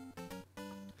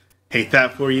 Hate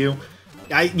that for you.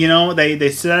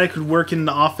 They said I could work in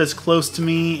the office close to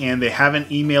me, and they haven't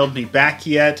emailed me back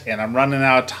yet, and I'm running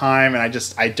out of time, and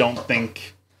I don't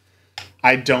think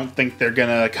I don't think they're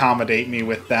gonna accommodate me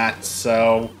with that,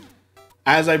 so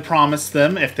as I promised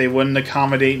them, if they wouldn't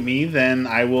accommodate me, then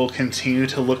I will continue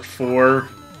to look for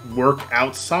work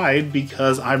outside,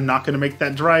 because I'm not going to make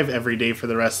that drive every day for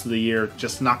the rest of the year.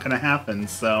 Just not going to happen.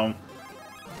 So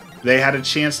they had a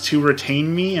chance to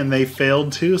retain me and they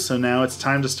failed to, so now it's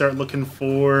time to start looking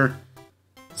for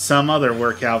some other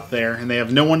work out there, and they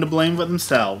have no one to blame but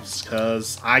themselves,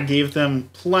 because I gave them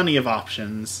plenty of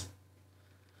options.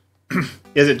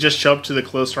 Is it just show up to the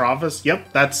closer office?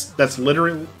 Yep, that's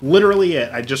literally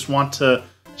it. I just want to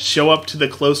show up to the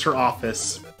closer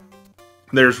office.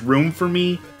 There's room for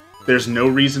me. There's no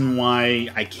reason why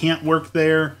I can't work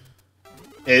there.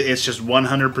 It's just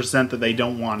 100% that they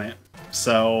don't want it.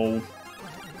 So,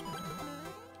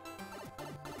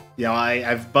 you know,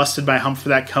 I've busted my hump for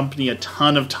that company a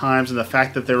ton of times, and the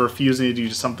fact that they're refusing to do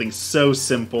something so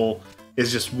simple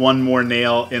is just one more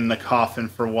nail in the coffin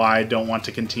for why I don't want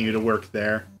to continue to work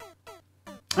there.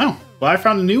 Oh, well, I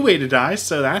found a new way to die,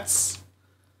 so that's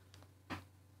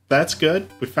good.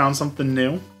 We found something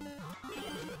new.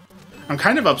 I'm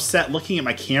kind of upset looking at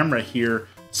my camera here.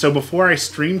 So before I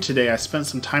streamed today, I spent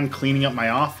some time cleaning up my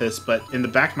office, but in the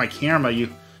back of my camera, you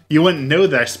wouldn't know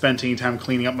that I spent any time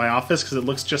cleaning up my office because it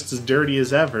looks just as dirty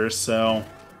as ever, so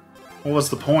what was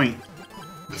the point?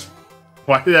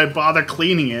 Why did I bother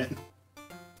cleaning it?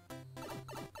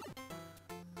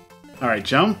 Alright,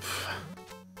 jump.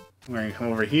 We're going to come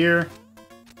over here.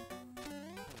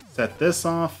 Set this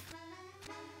off.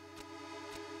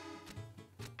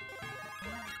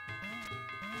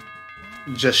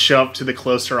 Just show up to the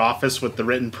closer office with the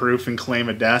written proof and claim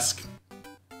a desk.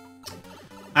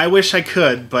 I wish I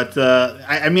could, but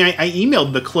I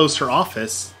emailed the closer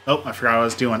office. Oh, I forgot what I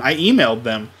was doing. I emailed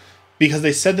them because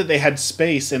they said that they had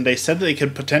space and they said that they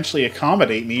could potentially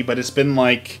accommodate me, but it's been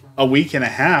like a week and a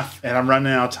half and I'm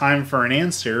running out of time for an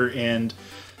answer. And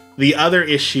the other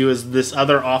issue is this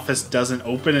other office doesn't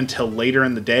open until later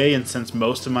in the day, and since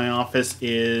most of my office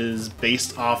is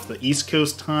based off the East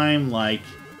Coast time, like,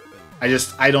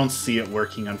 I don't see it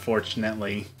working,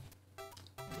 unfortunately.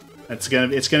 It's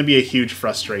gonna be a huge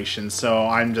frustration, so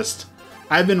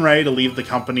I've been ready to leave the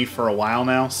company for a while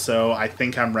now, so I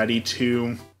think I'm ready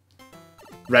to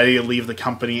leave the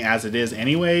company as it is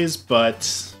anyways,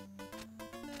 but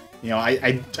you know,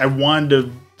 I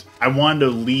wanted to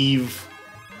leave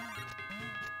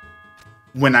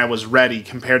when I was ready,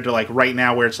 compared to like right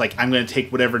now where it's like I'm going to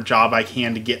take whatever job I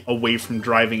can to get away from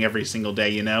driving every single day,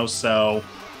 you know? So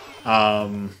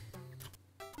I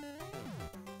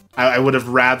would have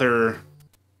rather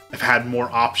have had more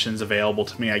options available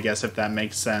to me, I guess, if that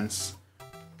makes sense.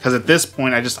 Because at this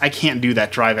point, I can't do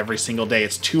that drive every single day.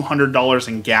 It's $200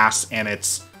 in gas, and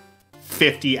it's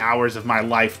 50 hours of my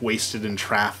life wasted in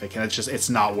traffic, and it's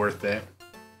not worth it.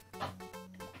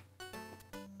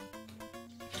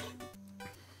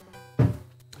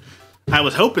 I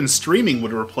was hoping streaming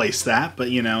would replace that, but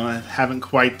you know, I haven't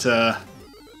quite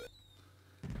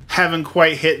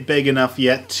hit big enough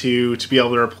yet to be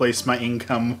able to replace my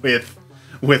income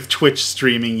with Twitch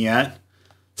streaming yet.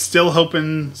 Still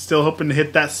hoping to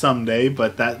hit that someday,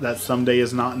 but that someday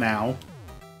is not now.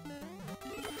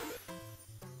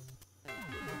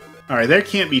 Alright, there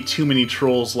can't be too many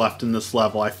trolls left in this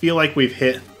level. I feel like we've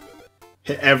hit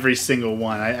every single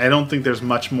one. I don't think there's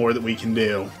much more that we can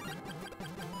do.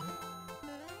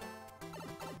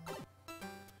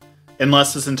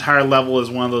 Unless this entire level is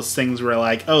one of those things where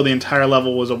like, oh, the entire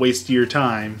level was a waste of your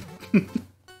time.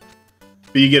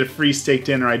 But you get a free steak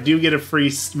dinner. I do get a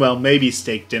free, well, maybe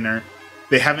steak dinner.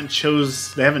 They haven't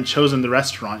chosen the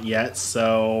restaurant yet,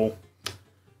 so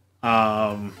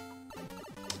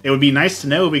it would be nice to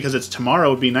know, because it's tomorrow.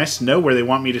 It would be nice to know where they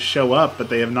want me to show up, but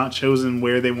they have not chosen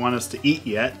where they want us to eat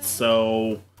yet,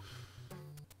 so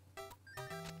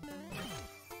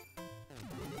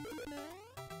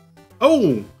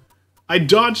oh! I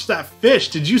dodged that fish.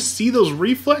 Did you see those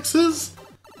reflexes?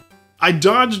 I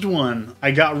dodged one.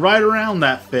 I got right around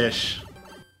that fish.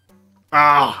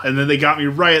 Ah, and then they got me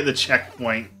right at the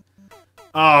checkpoint.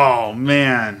 Oh,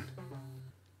 man.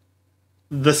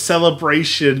 The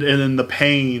celebration and then the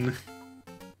pain.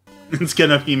 It's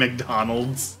gonna be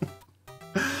McDonald's.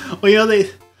 Well, you know,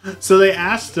 they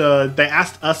asked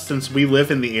us, since we live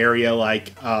in the area,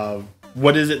 like,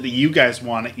 what is it that you guys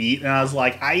want to eat? And I was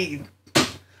like,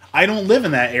 I don't live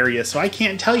in that area, so I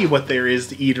can't tell you what there is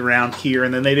to eat around here,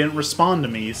 and then they didn't respond to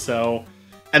me, so...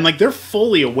 And, like, they're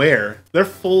fully aware. They're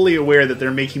fully aware that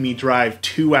they're making me drive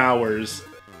 2 hours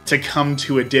to come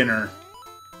to a dinner.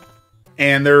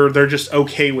 And they're just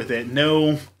okay with it.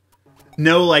 No,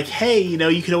 like, hey, you know,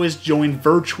 you can always join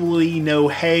virtually. No,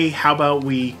 hey, how about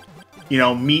we, you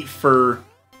know, meet for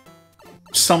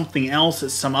something else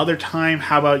at some other time?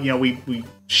 How about, we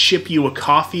ship you a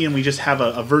coffee and we just have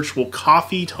a virtual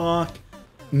coffee talk?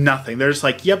 Nothing. They're just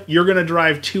like, yep, you're going to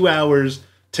drive 2 hours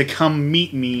to come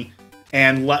meet me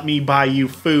and let me buy you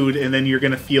food, and then you're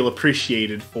going to feel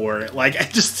appreciated for it. Like, I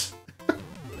just...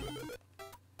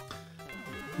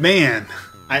 Man,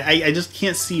 I just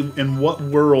can't see in what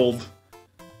world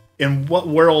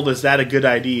is that a good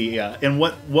idea? In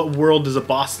what world does a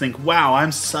boss think, wow,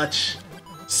 I'm such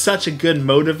a good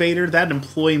motivator, that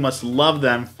employee must love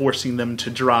them, forcing them to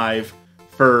drive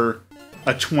for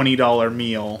a $20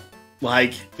 meal.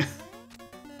 Like,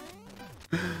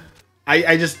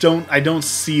 I just don't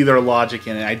see their logic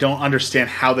in it. I don't understand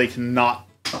how they cannot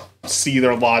see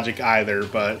their logic either,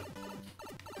 but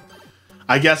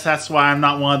I guess that's why I'm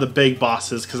not one of the big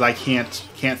bosses, because I can't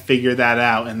figure that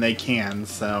out, and they can,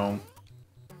 so.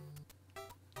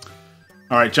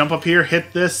 Alright, jump up here,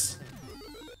 hit this.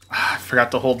 I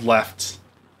forgot to hold left.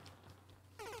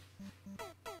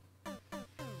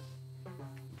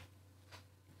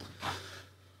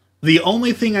 The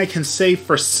only thing I can say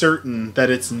for certain that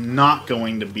it's not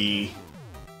going to be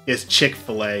is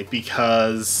Chick-fil-A,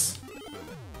 because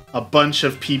a bunch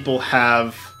of people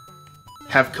have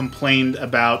complained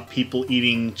about people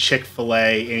eating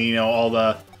Chick-fil-A and, all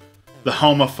the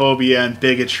homophobia and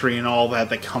bigotry and all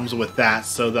that comes with that.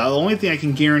 So the only thing I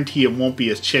can guarantee it won't be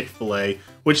is Chick-fil-A,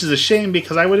 which is a shame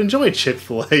because I would enjoy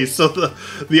Chick-fil-A. So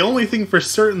the only thing for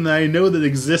certain that I know that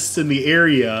exists in the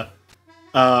area,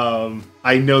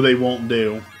 I know they won't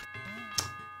do.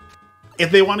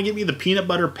 If they want to give me the peanut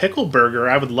butter pickle burger,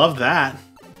 I would love that.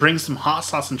 Bring some hot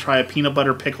sauce and try a peanut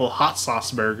butter pickle hot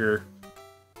sauce burger.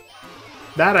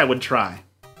 That I would try.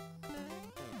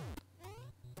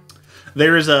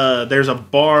 There's a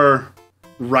bar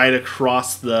right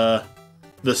across the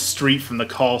street from the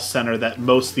call center that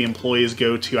most of the employees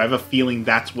go to. I have a feeling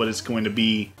that's what it's going to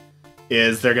be.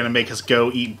 Is they're going to make us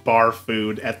go eat bar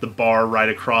food at the bar right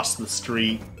across the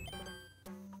street.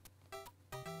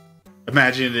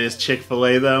 Imagine it is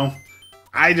Chick-fil-A, though.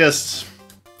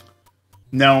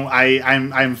 No,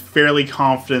 I'm fairly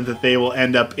confident that they will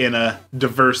end up in a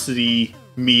diversity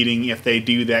meeting if they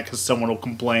do that, because someone will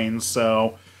complain.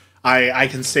 So I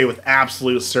can say with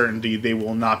absolute certainty they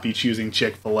will not be choosing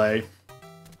Chick-fil-A.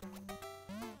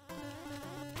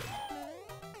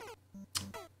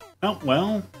 Oh,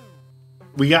 well...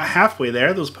 We got halfway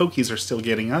there. Those Pokies are still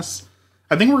getting us.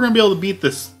 I think we're going to be able to beat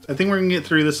this. I think we're going to get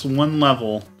through this one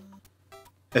level.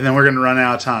 And then we're going to run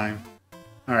out of time.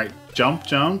 Alright, jump,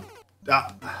 jump.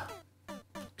 Ah.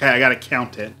 Okay, I got to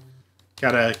count it.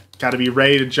 Gotta be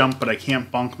ready to jump, but I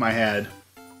can't bonk my head.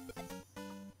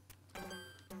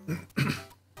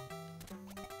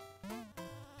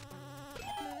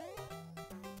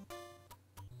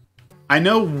 I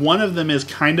know one of them is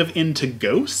kind of into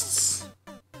ghosts.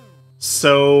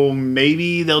 So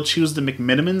maybe they'll choose the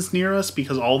McMinimans near us,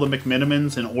 because all the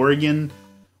McMinimans in Oregon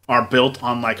are built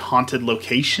on, like, haunted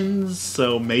locations.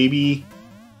 So maybe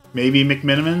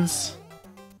McMinimans.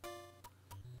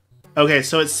 Okay,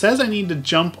 so it says I need to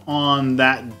jump on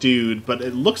that dude, but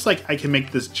it looks like I can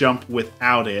make this jump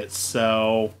without it,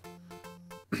 so...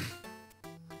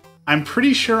 I'm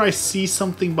pretty sure I see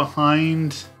something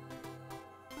behind...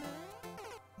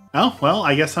 Oh, well,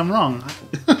 I guess I'm wrong.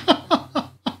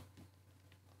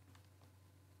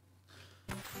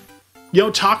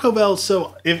 Taco Bell,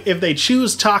 so if they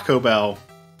choose Taco Bell,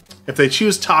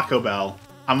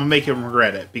 I'm gonna make them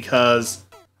regret it, because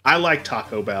I like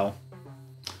Taco Bell.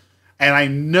 And I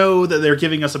know that they're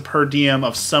giving us a per diem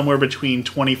of somewhere between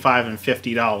 $25 and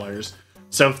 $50.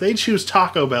 So if they choose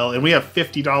Taco Bell and we have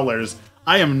 $50,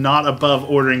 I am not above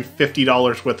ordering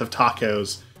 $50 worth of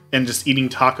tacos and just eating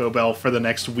Taco Bell for the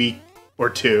next week or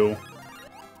two.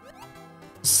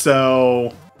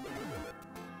 So...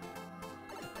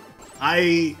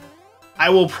 I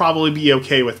will probably be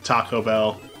okay with Taco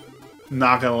Bell.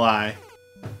 Not gonna lie.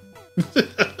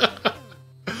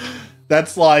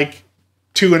 That's like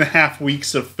 2.5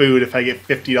 weeks of food if I get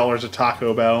 $50 at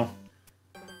Taco Bell.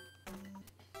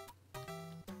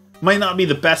 Might not be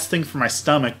the best thing for my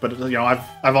stomach, but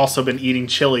I've also been eating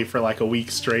chili for like a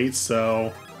week straight,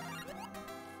 so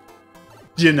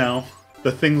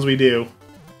the things we do.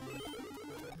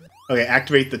 Okay,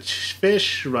 activate the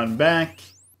fish, run back.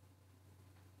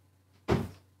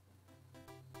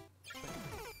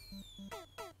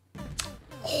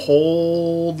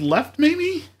 Hold left,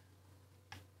 maybe?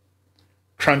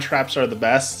 Crunch Wraps are the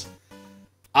best.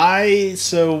 I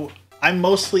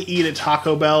mostly eat at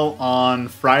Taco Bell on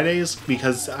Fridays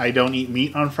because I don't eat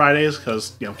meat on Fridays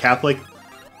because, Catholic.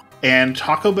 And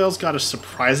Taco Bell's got a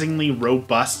surprisingly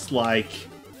robust,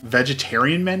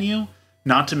 vegetarian menu.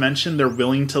 Not to mention they're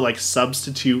willing to like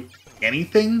substitute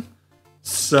anything.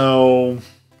 So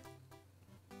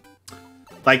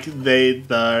like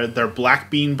their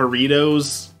black bean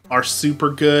burritos are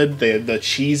super good. The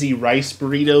cheesy rice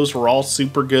burritos were all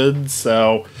super good.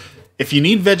 So if you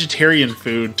need vegetarian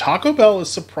food, Taco Bell is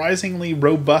surprisingly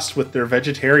robust with their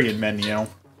vegetarian menu.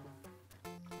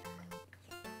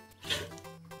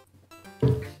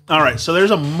 Alright, so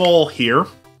there's a mole here.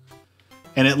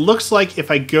 And it looks like if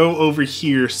I go over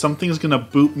here, something's gonna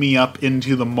boot me up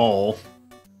into the mole.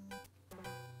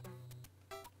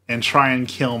 And try and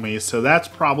kill me, so that's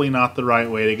probably not the right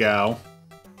way to go.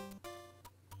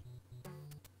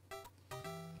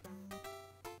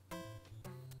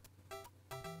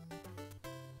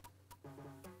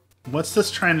 What's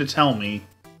this trying to tell me?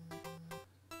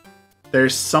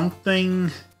 There's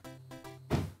something...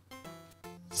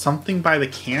 Something by the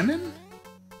cannon?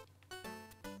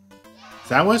 Is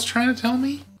that what it's trying to tell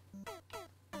me?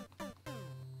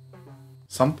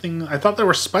 Something... I thought there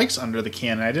were spikes under the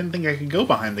cannon. I didn't think I could go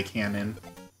behind the cannon.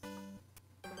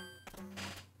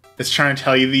 It's trying to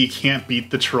tell you that you can't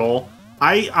beat the troll.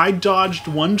 I dodged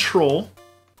one troll.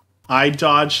 I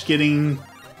dodged getting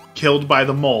killed by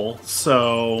the mole,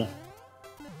 so...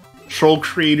 Troll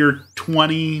Creator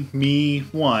 20, me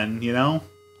 1, you know?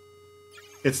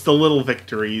 It's the little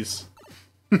victories.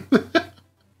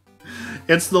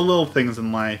 It's the little things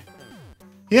in life.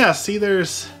 Yeah, see,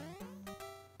 there's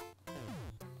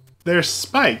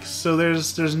spikes, so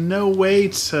there's no way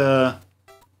to...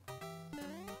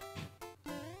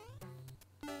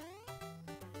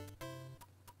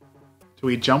 Do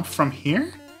we jump from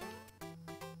here?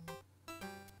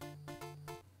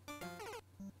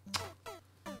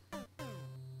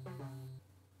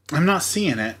 I'm not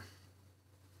seeing it.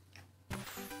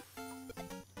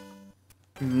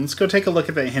 Let's go take a look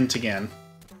at that hint again.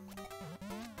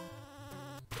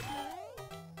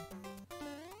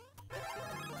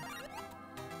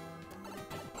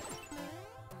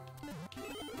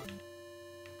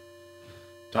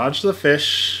 Dodge the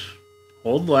fish.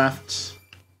 Hold left.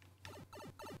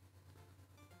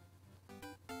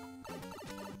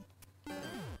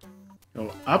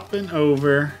 Go up and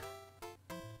over.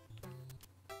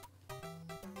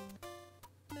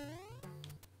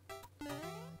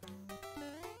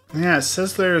 Yeah, it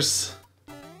says there's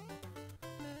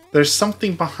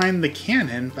something behind the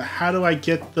cannon, but how do I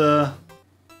get the...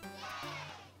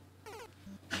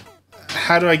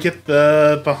 How do I get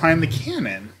the behind the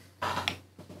cannon?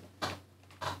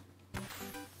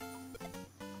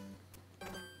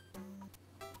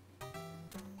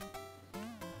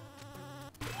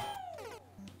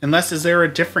 Unless, is there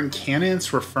a different cannon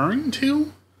it's referring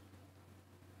to?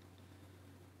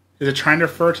 Is it trying to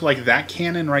refer to, like, that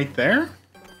cannon right there?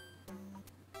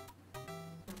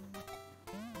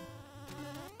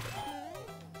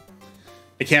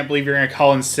 I can't believe you're gonna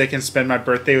call in sick and spend my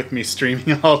birthday with me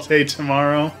streaming all day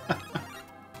tomorrow.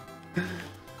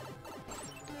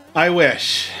 I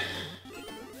wish. I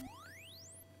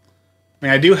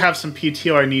mean, I do have some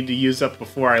PTO I need to use up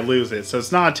before I lose it, so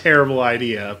it's not a terrible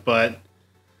idea, but...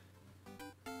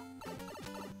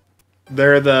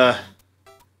 They're the...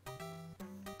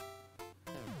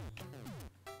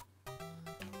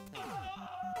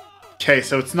 Okay,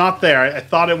 so it's not there. I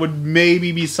thought it would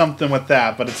maybe be something with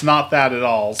that, but it's not that at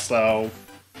all, so...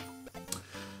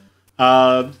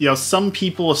 you know, some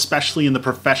people, especially in the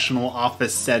professional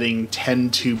office setting,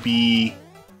 tend to be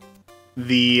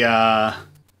the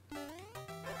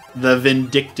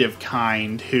vindictive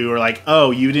kind, who are like,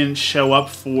 oh, you didn't show up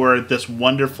for this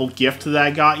wonderful gift that I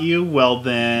got you? Well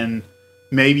then,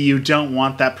 maybe you don't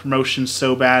want that promotion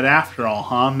so bad after all,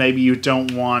 huh? Maybe you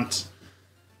don't want...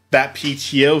 that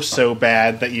PTO so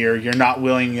bad that you're not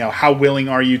willing, you know, how willing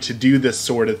are you to do this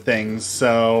sort of thing?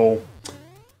 So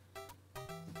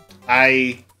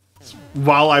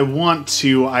while I want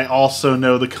to, I also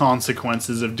know the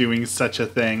consequences of doing such a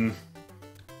thing.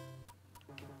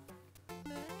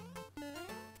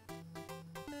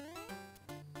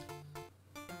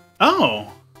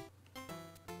 Oh.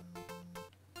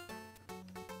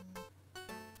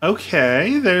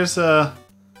 Okay, there's a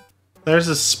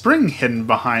spring hidden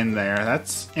behind there.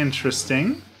 That's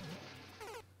interesting.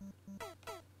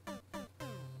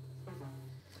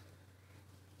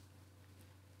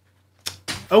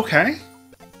 Okay.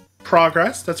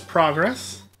 Progress. That's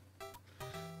progress.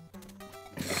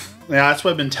 Yeah, that's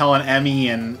what I've been telling Emmy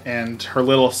and her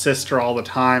little sister all the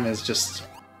time, is just...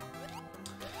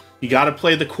 You gotta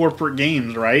play the corporate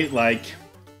games, right? Like...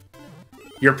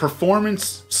 Your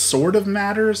performance sort of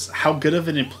matters. How good of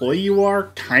an employee you are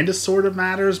kind of sort of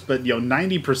matters. But, you know,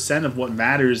 90% of what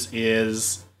matters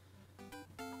is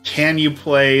can you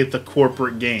play the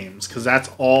corporate games? Because that's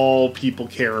all people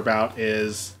care about,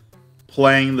 is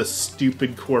playing the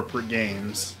stupid corporate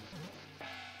games.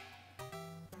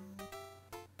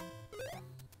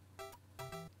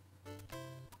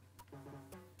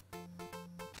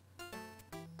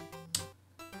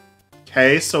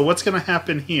 Okay, so what's going to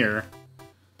happen here?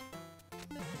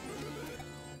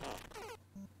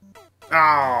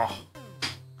 Oh.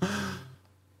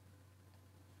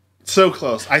 So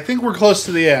close. I think we're close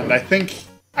to the end.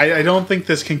 I don't think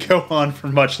this can go on for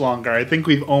much longer. I think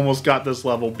we've almost got this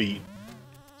level beat.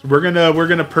 So we're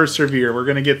gonna persevere. We're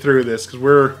gonna get through this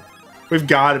because we've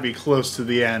got to be close to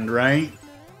the end, right?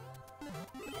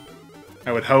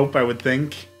 I would hope. I would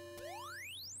think.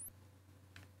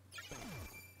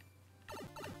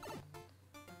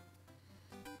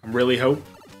 I really hope.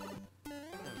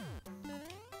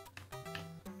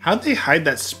 How'd they hide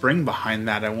that spring behind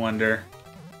that, I wonder?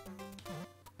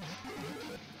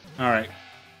 Alright.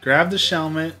 Grab the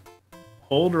shelmet.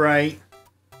 Hold right.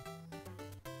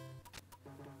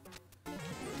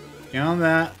 Get on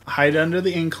that. Hide under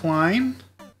the incline.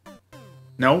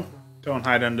 Nope. Don't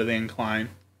hide under the incline.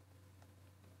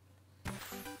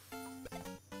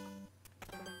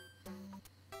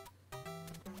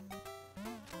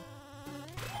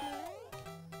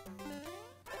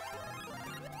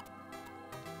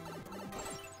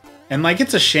 And, like,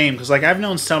 it's a shame, because, like, I've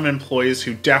known some employees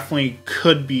who definitely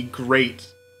could be great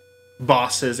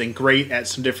bosses and great at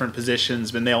some different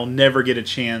positions, but they'll never get a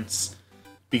chance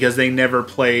because they never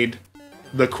played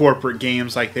the corporate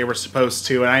games like they were supposed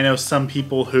to. And I know some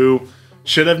people who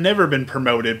should have never been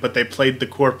promoted, but they played the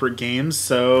corporate games,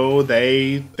 so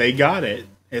they got it.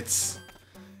 It's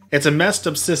a messed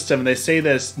up system. They say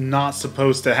that it's not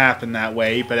supposed to happen that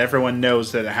way, but everyone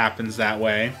knows that it happens that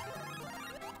way.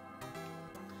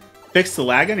 Fix the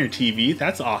lag on your TV.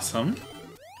 That's awesome.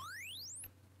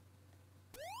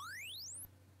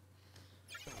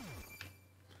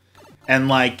 And,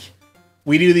 like,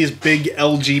 we do these big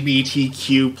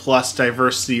LGBTQ plus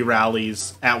diversity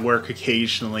rallies at work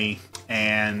occasionally.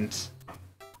 And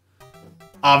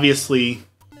obviously,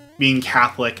 being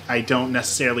Catholic, I don't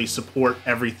necessarily support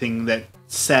everything that's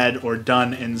said or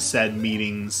done in said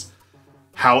meetings.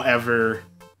 However,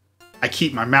 I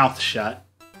keep my mouth shut.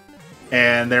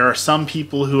 And there are some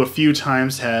people who a few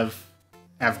times have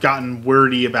gotten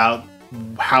wordy about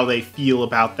how they feel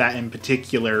about that in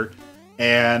particular.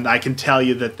 And I can tell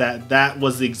you that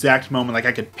was the exact moment, like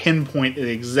I could pinpoint the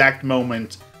exact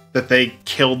moment that they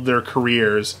killed their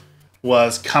careers,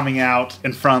 was coming out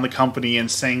in front of the company and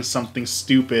saying something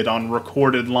stupid on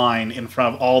recorded line in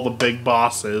front of all the big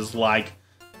bosses, like,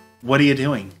 what are you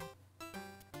doing?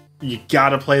 You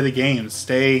gotta play the game.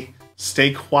 Stay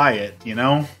quiet, you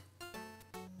know?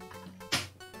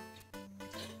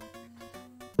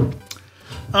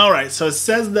 Alright, so it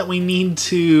says that we need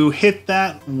to hit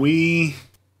that. We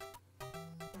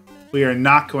are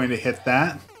not going to hit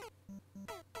that.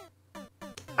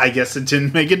 I guess it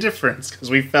didn't make a difference, because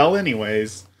we fell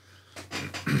anyways.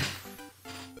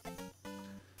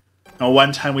 Now,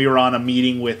 one time we were on a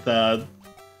meeting with,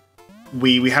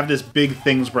 we have this big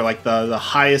things where, like, the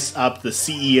highest up, the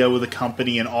CEO of the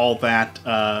company and all that,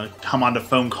 come onto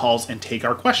phone calls and take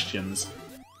our questions.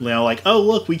 You know, like, oh,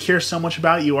 look, we care so much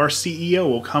about you. Our CEO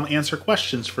will come answer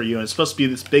questions for you. And it's supposed to be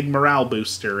this big morale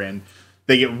booster. And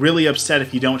they get really upset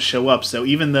if you don't show up. So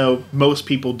even though most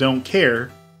people don't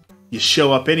care, you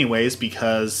show up anyways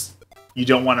because you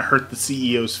don't want to hurt the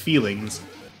CEO's feelings.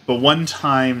 But one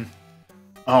time,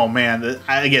 oh man,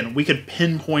 again, we could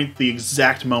pinpoint the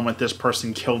exact moment this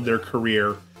person killed their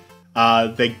career.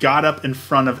 They got up in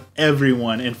front of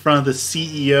everyone, in front of the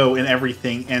CEO and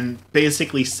everything, and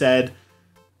basically said,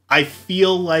 I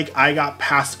feel like I got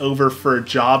passed over for a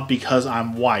job because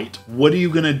I'm white. What are you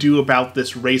going to do about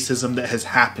this racism that has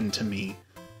happened to me?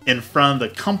 In front of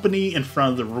the company, in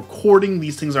front of the recording,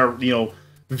 these things are, you know,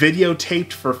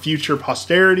 videotaped for future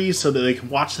posterity so that they can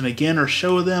watch them again or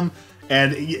show them.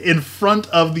 And in front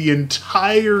of the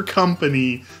entire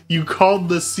company, you called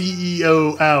the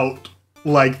CEO out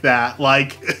like that.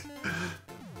 Like,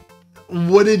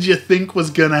 what did you think was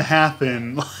going to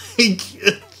happen? Like...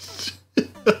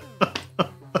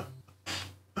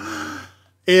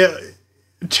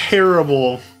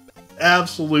 terrible,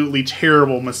 absolutely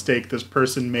terrible mistake this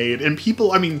person made. And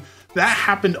people, I mean, that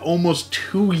happened almost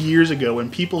 2 years ago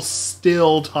and people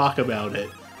still talk about it.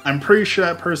 I'm pretty sure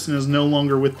that person is no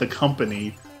longer with the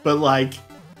company, but like,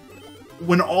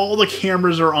 when all the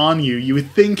cameras are on you, you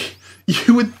would think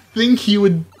you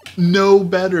would know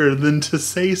better than to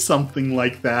say something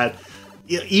like that.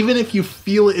 Even if you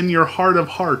feel it in your heart of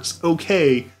hearts,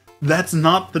 okay, that's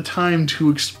not the time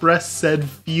to express said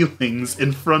feelings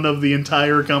in front of the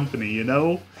entire company, you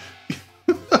know?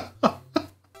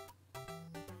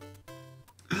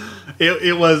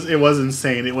 It was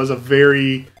insane. It was a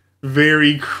very,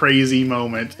 very crazy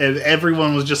moment. And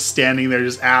everyone was just standing there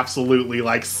just absolutely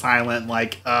like silent,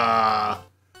 like,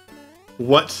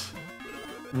 what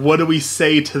do we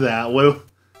say to that? What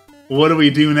do we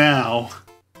do now?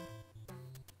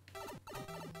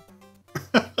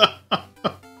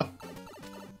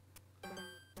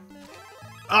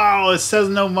 Oh, it says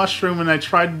no mushroom and I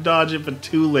tried to dodge it, but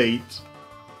too late.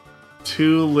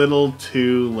 Too little,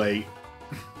 too late.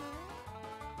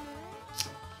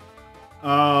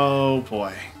 Oh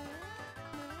boy.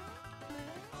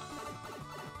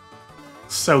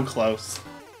 So close.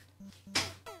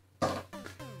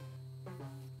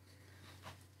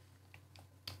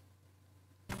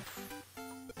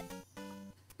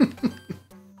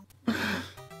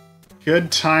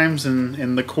 Good times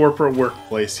in the corporate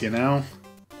workplace, you know?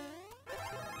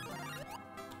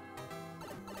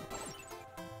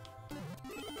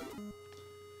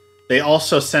 They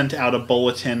also sent out a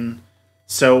bulletin.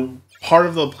 So part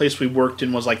of the place we worked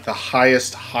in was like the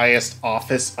highest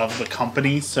office of the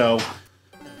company. So,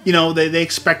 you know, they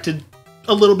expected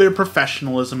a little bit of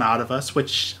professionalism out of us,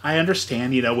 which I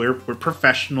understand. You know, we're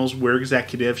professionals, we're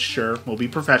executives, sure, we'll be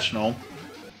professional.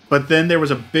 But then there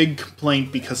was a big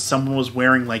complaint because someone was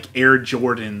wearing like Air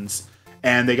Jordans,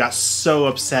 and they got so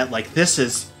upset. Like, this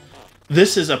is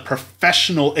a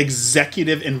professional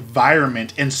executive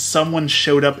environment, and someone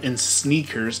showed up in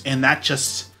sneakers, and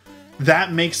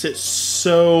that makes it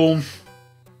so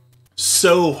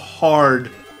hard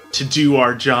to do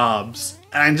our jobs.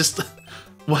 And I'm just,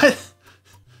 what?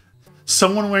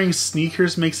 Someone wearing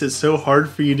sneakers makes it so hard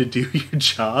for you to do your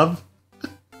job?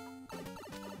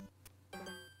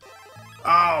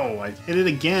 Oh, I hit it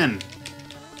again.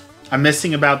 I'm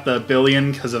missing about the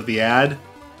billion because of the ad.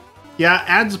 Yeah,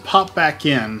 ads pop back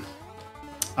in.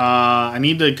 I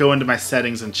need to go into my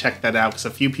settings and check that out because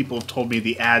a few people have told me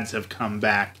the ads have come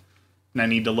back. And I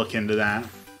need to look into that.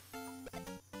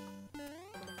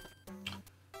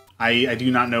 I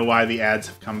do not know why the ads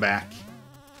have come back.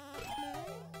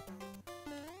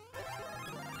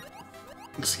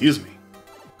 Excuse me.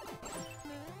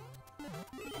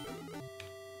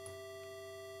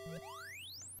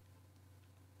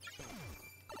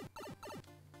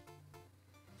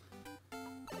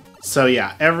 So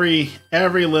yeah, every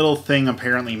little thing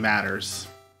apparently matters.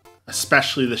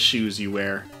 Especially the shoes you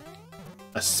wear.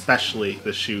 Especially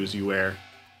the shoes you wear.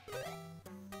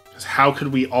 Because how could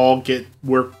we all get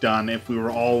work done if we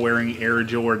were all wearing Air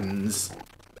Jordans?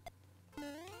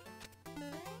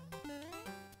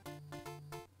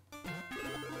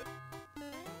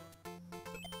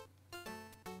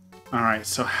 Alright,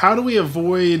 so how do we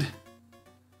avoid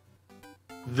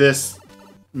this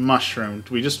mushroom?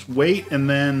 Do we just wait and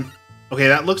then... Okay,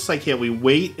 that looks like it. We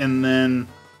wait and then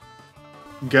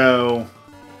go...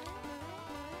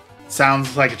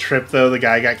 Sounds like a trip, though. The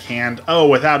guy got canned. Oh,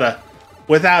 without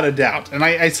a doubt. And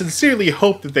I sincerely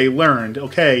hope that they learned,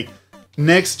 okay,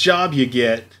 next job you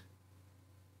get,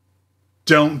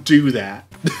 don't do that.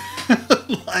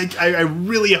 Like, I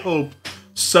really hope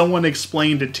someone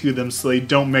explained it to them so they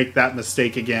don't make that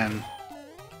mistake again.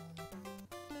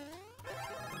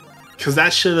 Because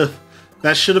that should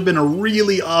have been a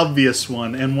really obvious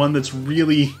one, and one that's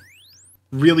really,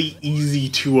 really easy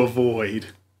to avoid.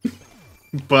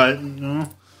 But, you know,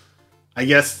 I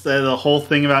guess the whole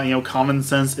thing about, you know, common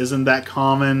sense isn't that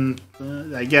common,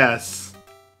 I guess.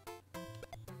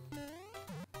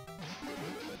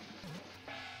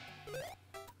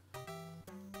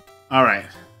 Alright.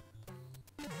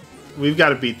 We've got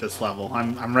to beat this level.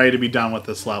 I'm ready to be done with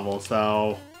this level,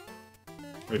 so...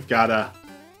 We've got to...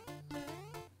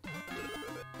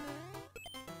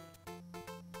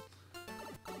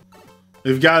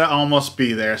 We've got to almost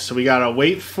be there, so we got to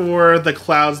wait for the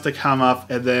clouds to come up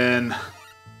and then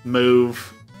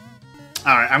move.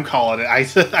 Alright, I'm calling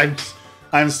it.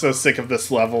 I'm so sick of this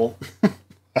level.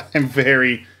 I'm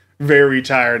very, very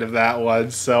tired of that one,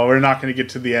 so we're not going to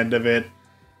get to the end of it.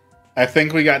 I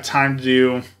think we got time to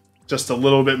do just a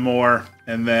little bit more,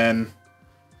 and then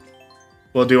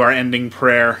we'll do our ending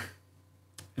prayer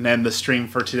and end the stream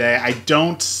for today. I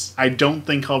don't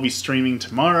think I'll be streaming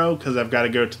tomorrow because I've got to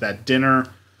go to that dinner.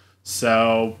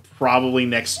 So probably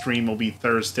next stream will be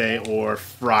Thursday or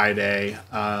Friday,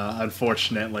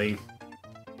 unfortunately.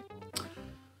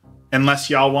 Unless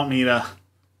y'all want me to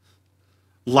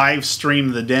live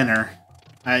stream the dinner.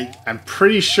 I'm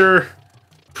pretty sure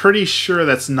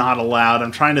that's not allowed.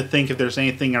 I'm trying to think if there's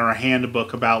anything in our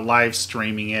handbook about live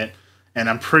streaming it. And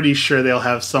I'm pretty sure they'll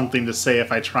have something to say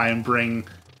if I try and bring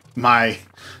my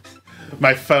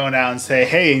phone out and say,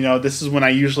 hey, this is when I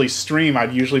usually stream.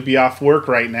 I'd usually be off work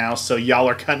right now, so y'all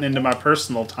are cutting into my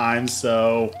personal time,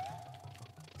 so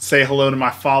say hello to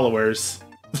my followers.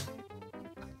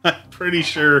 I'm pretty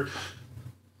sure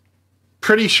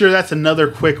that's another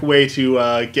quick way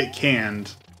to get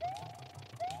canned.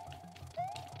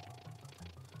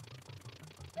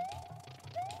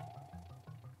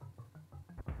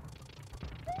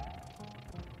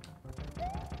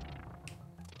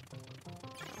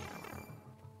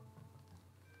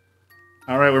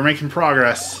 Alright, we're making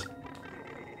progress.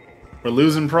 We're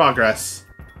losing progress.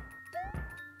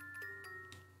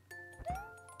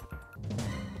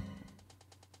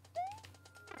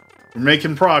 We're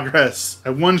making progress. I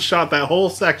one-shot that whole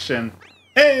section.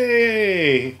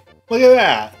 Hey! Look at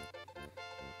that.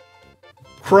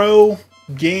 Pro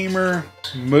Gamer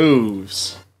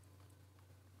moves.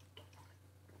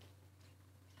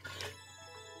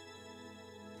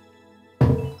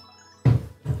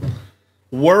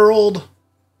 World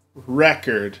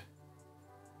record.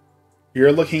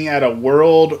 You're looking at a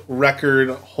world record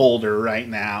holder right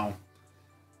now.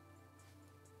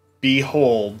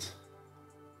 Behold.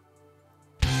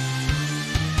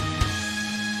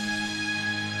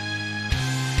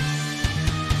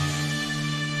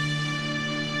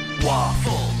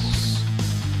 Waffles.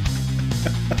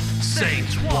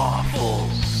 Saint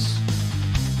Waffles.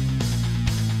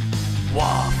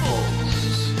 Waffles.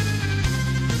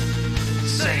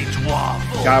 Saint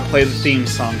Waffles. Gotta play the theme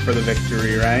song for the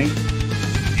victory, right?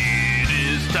 It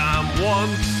is time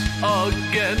once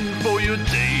again for your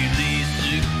daily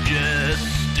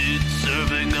suggested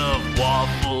serving of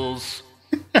waffles.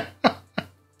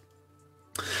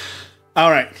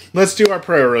 Alright, let's do our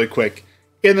prayer really quick.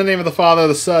 In the name of the Father,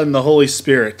 the Son, and the Holy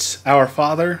Spirit. Our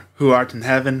Father, who art in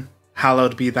heaven,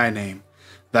 hallowed be thy name.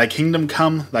 Thy kingdom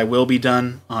come, thy will be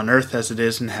done, on earth as it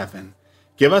is in heaven.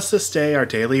 Give us this day our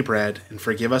daily bread, and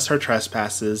forgive us our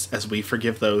trespasses, as we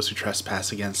forgive those who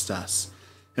trespass against us.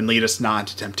 And lead us not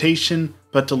into temptation,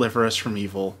 but deliver us from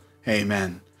evil.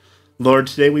 Amen. Lord,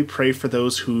 today we pray for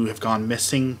those who have gone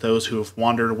missing, those who have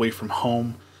wandered away from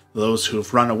home, those who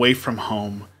have run away from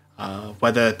home,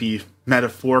 whether it be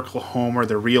metaphorical home or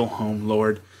the real home,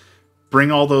 Lord.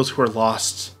 Bring all those who are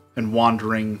lost and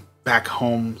wandering back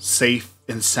home, safe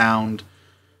and sound,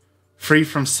 free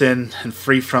from sin and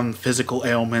free from physical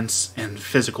ailments and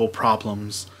physical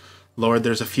problems. Lord,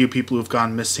 there's a few people who've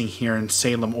gone missing here in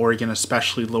Salem, Oregon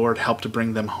especially. Lord, help to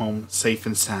bring them home safe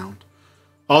and sound.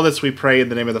 All this we pray in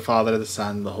the name of the Father, the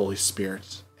Son, and the Holy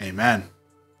Spirit. Amen.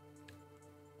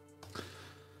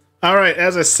 All right,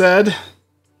 as I said,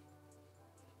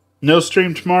 no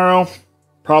stream tomorrow,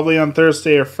 probably on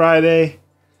Thursday or Friday.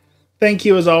 Thank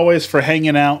you as always for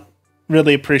hanging out.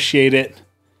 Really appreciate it.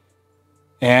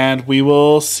 And we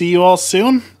will see you all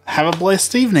soon. Have a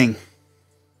blessed evening.